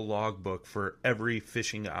virtual logbook for every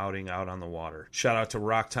fishing outing out on the water. Shout out to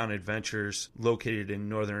Rocktown Adventures, located in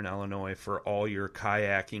northern Illinois, for all your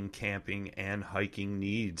kayaking, camping, and hiking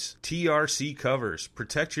needs. TRC Covers,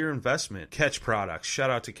 protect your investment. Catch Products, shout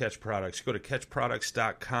out to Catch Products. Go to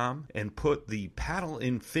catchproducts.com and put the Paddle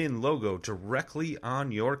in Fin logo directly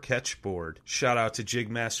on your catch board. Shout out to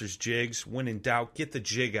Jigmasters Jigs. When in doubt, get the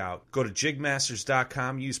jig out. Go to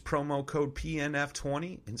jigmasters.com, use promo code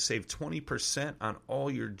PNF20 and save 20% on all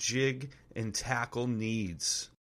your jig and tackle needs.